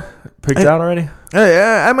have one picked out already?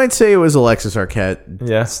 I might say it was Alexis Arquette's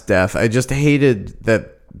Yeah. death. I just hated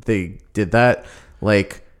that they did that.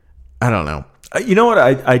 Like, I don't know. You know what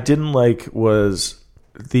I didn't like was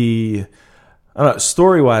I don't know,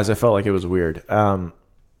 story-wise, I felt like it was weird.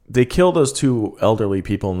 They kill those two elderly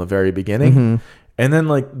people in the very beginning, and then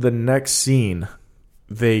like the next scene,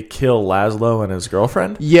 they kill Laszlo and his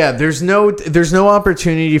girlfriend. Yeah, there's no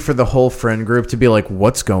opportunity for the whole friend group to be like,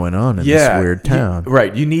 what's going on in this weird town?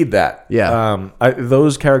 Right, you need that. Yeah.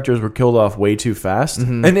 Those characters were killed off way too fast.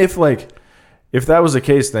 And if that was the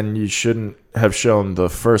case, then you shouldn't have shown the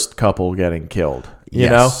first couple getting killed. You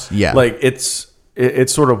know? Yeah. Like it's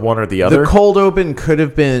sort of one or the other. The cold open could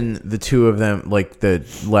have been the two of them, like the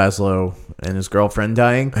Laszlo and his girlfriend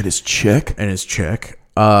dying. And his chick.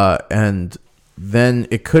 And then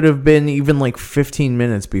it could have been even like 15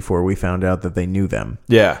 minutes before we found out that they knew them.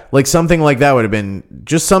 Yeah. Like something like that would have been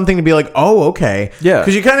just something to be like, oh, okay. Yeah.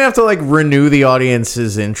 Because you kind of have to like renew the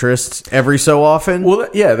audience's interest every so often. Well,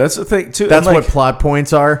 yeah, that's the thing too. That's and, what plot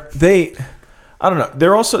points are. I don't know.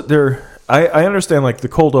 I understand like the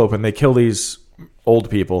cold open, they kill these old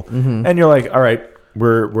people, and you're like, all right,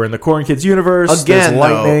 we're in the Corn Kids universe. Again, there's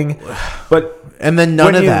lightning, and then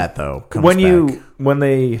none of that though comes back.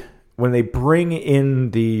 When they bring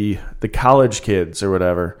in the college kids or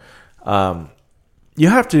whatever, you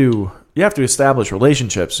have to establish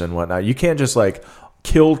relationships and whatnot. You can't just like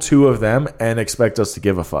kill two of them and expect us to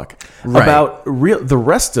give a fuck about the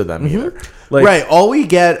rest of them either. Like, right. All we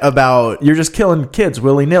get about you're just killing kids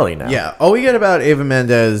willy nilly now. Yeah. All we get about Eva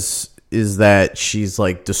Mendes is that she's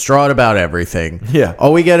like distraught about everything. Yeah.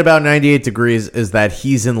 All we get about 98 Degrees is that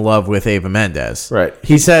he's in love with Eva Mendes. Right.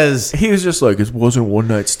 He says he was just like, it wasn't a one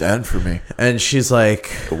night stand for me. And she's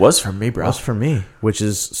like, it was for me, bro. It was for me. Which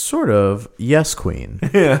is sort of yes, queen.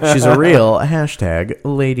 Yeah. She's a real hashtag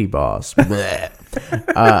lady boss.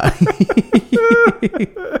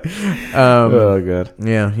 Oh god.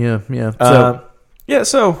 Yeah.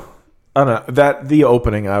 So I don't know that the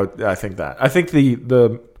opening. I think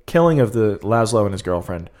the killing of the Laszlo and his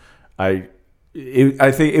girlfriend. I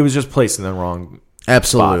think it was just placed in the wrong.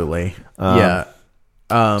 Absolutely. Spot.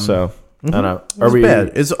 So I don't know. Are we?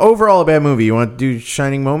 Bad. It's overall a bad movie. You want to do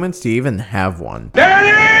shining moments? Do you even have one?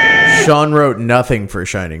 Danny! Sean wrote nothing for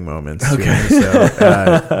shining moments. Okay.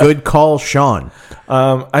 So good call, Sean.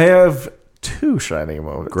 I have two shining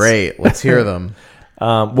moments. Great. Let's hear them.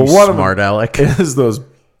 One smart of them aleck is those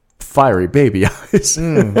fiery baby eyes. This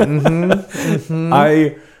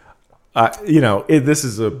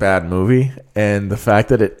is a bad movie, and the fact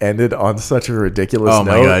that it ended on such a ridiculous note. Oh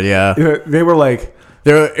my god, yeah. They were like,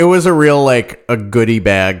 it was a real like a goodie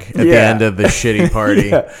bag at the end of the shitty party.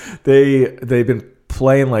 Yeah. They've been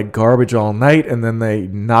playing like garbage all night, and then they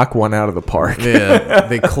knock one out of the park. Yeah,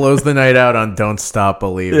 they close the night out on "Don't Stop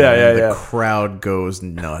Believing." The crowd goes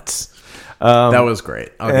nuts. That was great.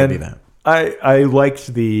 I'll give you that. I liked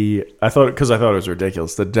I thought it was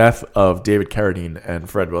ridiculous. The death of David Carradine and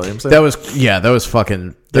Fred Williamson. That was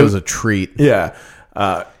a treat. Yeah.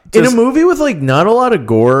 In a movie with like not a lot of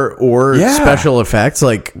gore or special effects,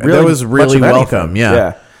 like really, that was really welcome.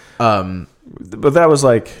 Yeah. But that was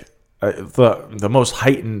like the most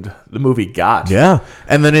heightened the movie got. Yeah.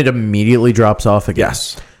 And then it immediately drops off again.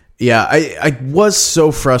 Yes. Yeah, I was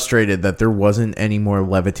so frustrated that there wasn't any more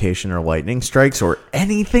levitation or lightning strikes or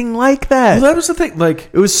anything like that. Well, that was the thing.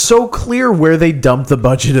 Like, it was so clear where they dumped the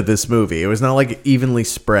budget of this movie. It was not like evenly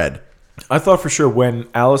spread. I thought for sure when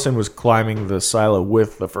Allison was climbing the silo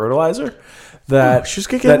with the fertilizer that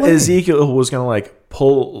Ezekiel was going to like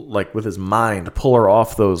pull, like with his mind, pull her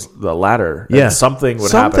off the ladder. Yeah, and something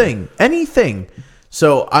would happen. Anything.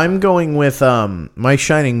 So I'm going with my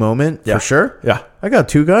shining moment for sure. Yeah. I got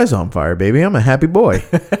two guys on fire, baby. I'm a happy boy.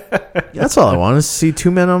 That's all I want is to see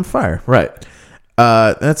two men on fire. Right.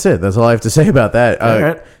 That's it. That's all I have to say about that.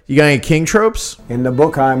 Right. You got any king tropes? In the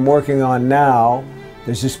book I'm working on now,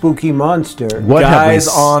 there's a spooky monster. Guys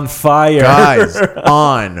on fire. Guys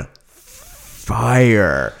on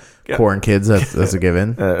fire. Corn Kids, that's a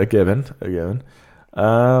given. A given. I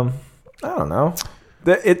don't know.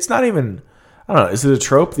 It's not even. I don't know. Is it a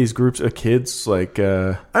trope? These groups of kids, like.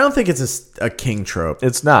 I don't think it's a king trope.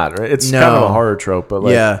 It's not, right? It's kind of a horror trope, but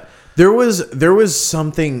like. Yeah. There was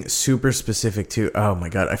something super specific to. Oh my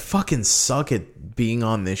god, I fucking suck at being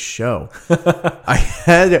on this show. I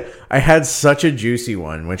had such a juicy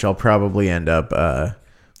one, which I'll probably end up.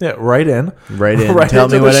 Yeah, right in. Tell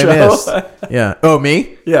me what I missed. Yeah. Oh,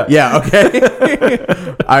 me? Yeah. Yeah.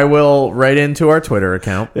 Okay. I will write into our Twitter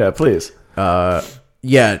account. Yeah, please. Yeah.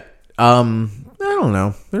 I don't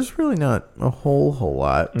know. There's really not a whole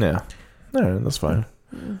lot. Yeah. No, that's fine.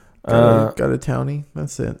 Got a townie.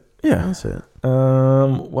 That's it. Yeah, that's it.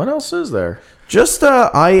 What else is there? Just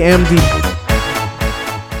IMDb.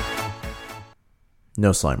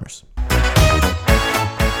 No Slimers.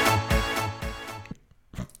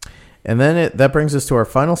 And then that brings us to our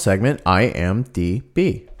final segment, IMDb.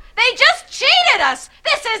 They just cheated us!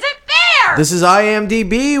 This isn't fair! This is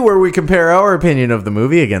IMDb, where we compare our opinion of the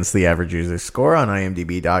movie against the average user score on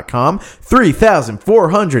IMDb.com.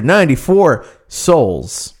 3,494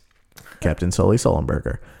 souls. Captain Sully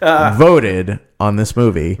Sullenberger voted on this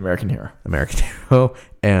movie. American Hero.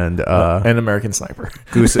 And American Sniper.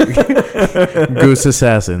 Goose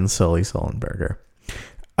Assassin Sully Sullenberger.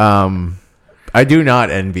 I do not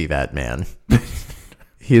envy that man.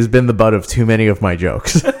 He has been the butt of too many of my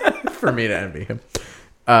jokes for me to envy him.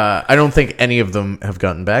 I don't think any of them have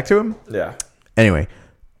gotten back to him. Yeah. Anyway,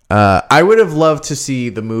 I would have loved to see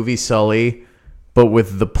the movie Sully, but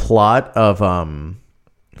with the plot of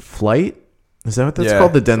Flight. Is that what that's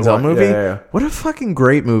called? The Denzel movie? Yeah. What a fucking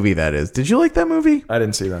great movie that is. Did you like that movie? I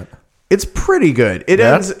didn't see that. It's pretty good. It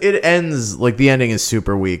ends like the ending is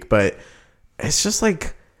super weak, but it's just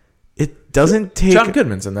like it doesn't take. John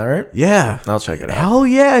Goodman's in that, right? Yeah. I'll check it out. Hell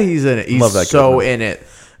yeah, he's in it. He's Love that so Goodman. in it.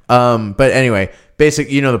 But anyway,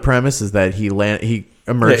 the premise is that he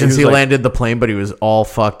emergency landed the plane, but he was all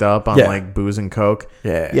fucked up on like booze and coke.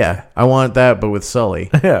 Yeah. I want that, but with Sully.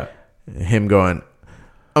 Yeah. Him going,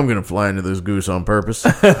 I'm going to fly into this goose on purpose.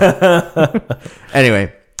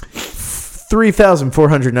 Anyway,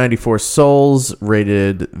 3,494 souls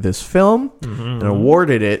rated this film and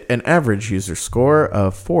awarded it an average user score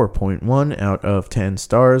of 4.1 out of 10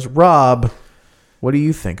 stars. Rob, what do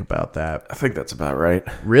you think about that? I think that's about right.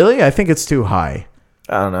 Really? I think it's too high.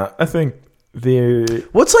 I don't know. I think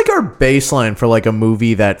what's like our baseline for like a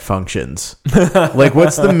movie that functions? Like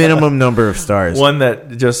what's the minimum number of stars? One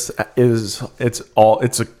that just is it's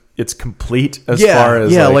complete as far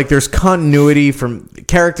as like there's continuity from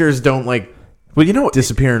characters don't like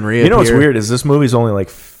disappear and reappear. You know what's weird is this movie's only like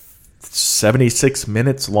 76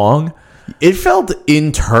 minutes long. It felt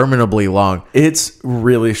interminably long. It's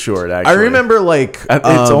really short, actually. I remember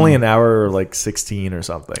it's only an hour or like 16 or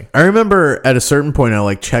something. I remember at a certain point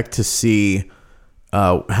I checked to see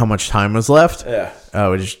how much time was left. Yeah.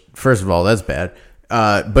 Which first of all, that's bad.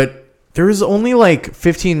 But there was only like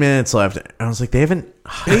 15 minutes left. And I was like, they haven't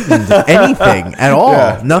heightened anything at all.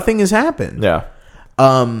 Yeah. Nothing has happened. Yeah.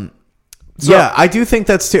 I do think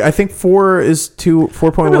that's too. I think 4.1 is too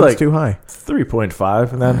high.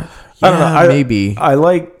 3.5, and then I don't know. Maybe I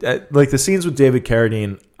like the scenes with David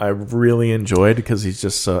Carradine. I really enjoyed because he's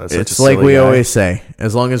just such it's a like silly we guy. always say.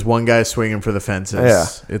 As long as one guy's swinging for the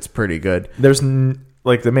fences, it's pretty good. There's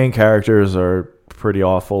like the main characters are pretty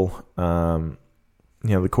awful. The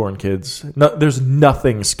Corn Kids. No, there's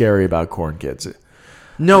nothing scary about Corn Kids.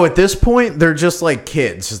 No, at this point, they're just like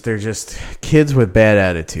kids. They're just kids with bad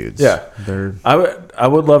attitudes. Yeah, I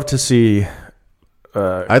would love to see.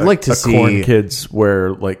 I'd like to see Corn Kids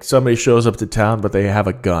where like somebody shows up to town, but they have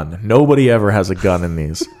a gun. Nobody ever has a gun in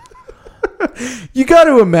these. You got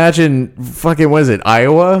to imagine, fucking, what is it,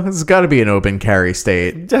 Iowa? It's got to be an open carry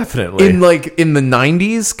state. Definitely. In the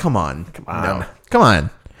 90s? Come on. No. Come on.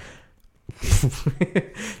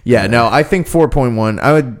 Yeah, no, I think 4.1.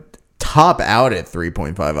 I would top out at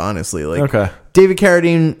 3.5, honestly. Okay. David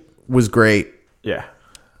Carradine was great. Yeah.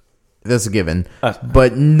 That's a given.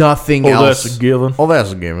 But nothing else. That's a given. Oh,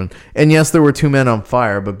 that's a given. And yes, there were 2 men on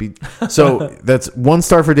fire, so that's 1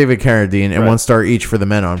 star for David Carradine and 1 star each for the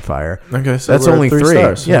men on fire. Okay, so that's we're only at 3 3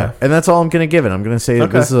 stars. Yeah, and that's all I'm going to give it. I'm going to say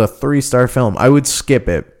this is a 3-star film. I would skip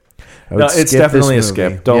it. No, it's definitely a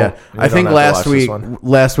skip. I think last week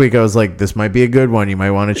I was like, this might be a good one. You might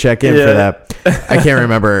want to check in for that. I can't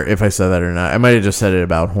remember if I said that or not. I might have just said it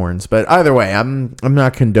about horns. But either way, I'm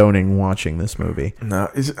not condoning watching this movie. No,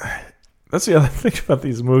 that's the other thing about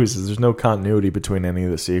these movies is there's no continuity between any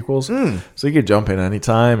of the sequels. So you could jump in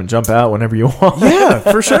anytime and jump out whenever you want. Yeah,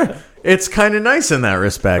 for sure. It's kind of nice in that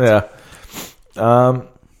respect. Yeah.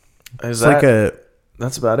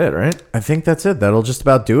 That's about it, right? I think that's it. That'll just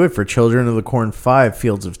about do it for Children of the Corn 5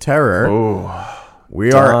 Fields of Terror. Oh.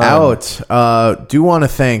 We are out. Do want to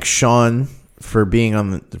thank Sean for being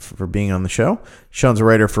on the show. Sean's a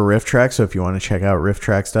writer for Riff Track, so if you want to check out Riff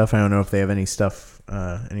Track stuff, I don't know if they have any stuff,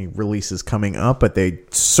 any releases coming up, but they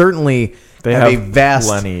certainly have a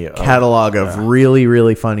vast catalog of really,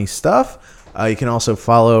 really funny stuff. You can also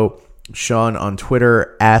follow Sean on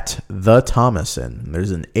Twitter at the Thomason.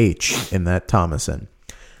 There's an H in that Thomason.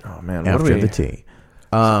 Oh man, after the T.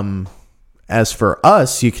 As for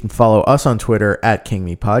us, you can follow us on Twitter at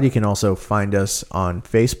KingMePod. You can also find us on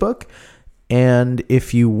Facebook. And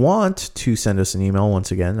if you want to send us an email,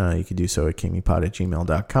 once again, you can do so at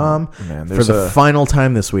kingmepod@gmail.com. For the final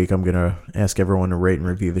time this week, I'm going to ask everyone to rate and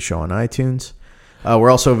review the show on iTunes.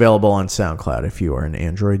 We're also available on SoundCloud if you are an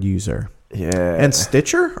Android user. Yeah. And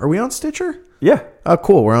Stitcher? Are we on Stitcher? Yeah. Oh,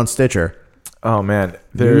 cool. We're on Stitcher. Oh, man.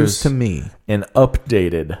 There's to me an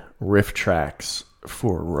updated Riff Tracks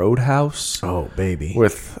for Roadhouse. Oh, baby.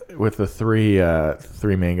 With the three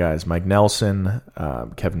main guys, Mike Nelson,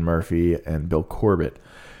 Kevin Murphy, and Bill Corbett.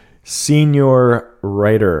 Senior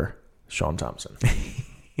writer, Sean Thompson.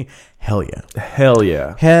 Hell yeah. Hell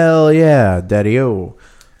yeah. Hell yeah, daddy-o.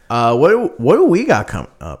 What do we got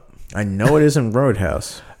coming up? I know it isn't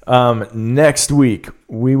Roadhouse. Next week,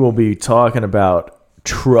 we will be talking about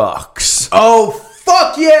trucks. Oh,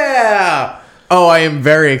 fuck yeah! Oh, I am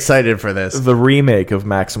very excited for this. The remake of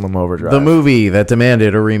Maximum Overdrive. The movie that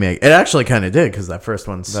demanded a remake. It actually kind of did, because that first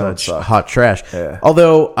one's such hot trash. Yeah.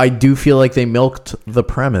 Although, I do feel like they milked the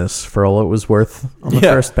premise for all it was worth on the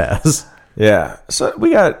first pass. Yeah. So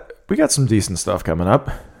we got some decent stuff coming up.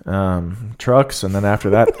 Trucks, and then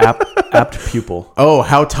after that, apt pupil. Oh,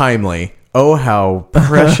 how timely. Oh, how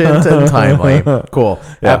prescient and timely. Cool.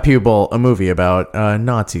 Yeah. Apt Pupil, a movie about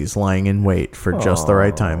Nazis lying in wait for just the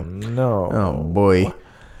right time. No. Oh, boy.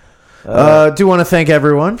 Do want to thank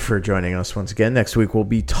everyone for joining us once again. Next week, we'll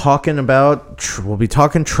be talking about...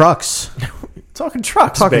 talking trucks. Talking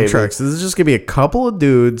trucks, Talking baby. trucks. This is just going to be a couple of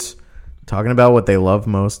dudes talking about what they love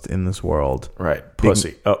most in this world. Right.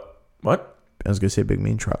 Pussy. What? I was going to say big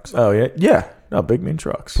mean trucks. Oh, yeah. Yeah. No, big mean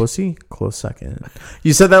trucks. Pussy? Close second.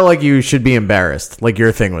 You said that like you should be embarrassed. Like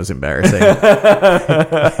your thing was embarrassing.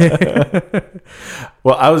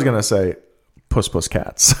 Well, I was going to say puss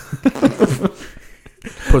cats.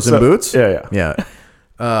 Puss in Boots? Yeah.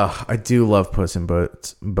 I do love Puss in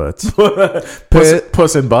Boots.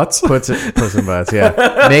 Puss in Butts? Puss in Butts,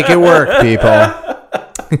 yeah. Make it work, people.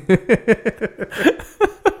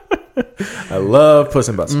 I love Puss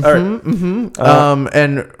in Butts. All right.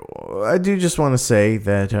 And I do just want to say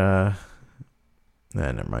that...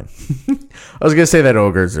 never mind. I was going to say that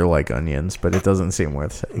ogres are like onions, but it doesn't seem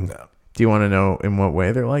worth saying. No. Do you want to know in what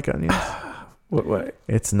way they're like onions? What way?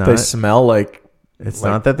 It's not... They smell like... It's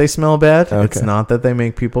not that they smell bad. Okay. It's not that they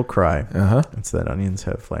make people cry. Uh-huh. It's that onions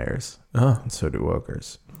have layers. Uh-huh. And so do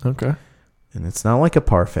ogres. Okay. And it's not like a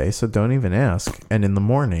parfait, so don't even ask. And in the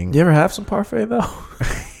morning... You ever have some parfait, though?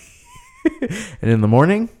 And in the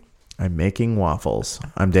morning, I'm making waffles.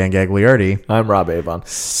 I'm Dan Gagliardi. I'm Rob Avon.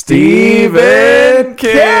 Stephen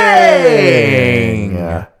King!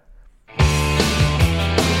 Yeah.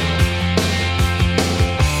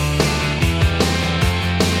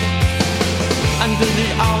 Under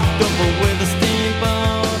the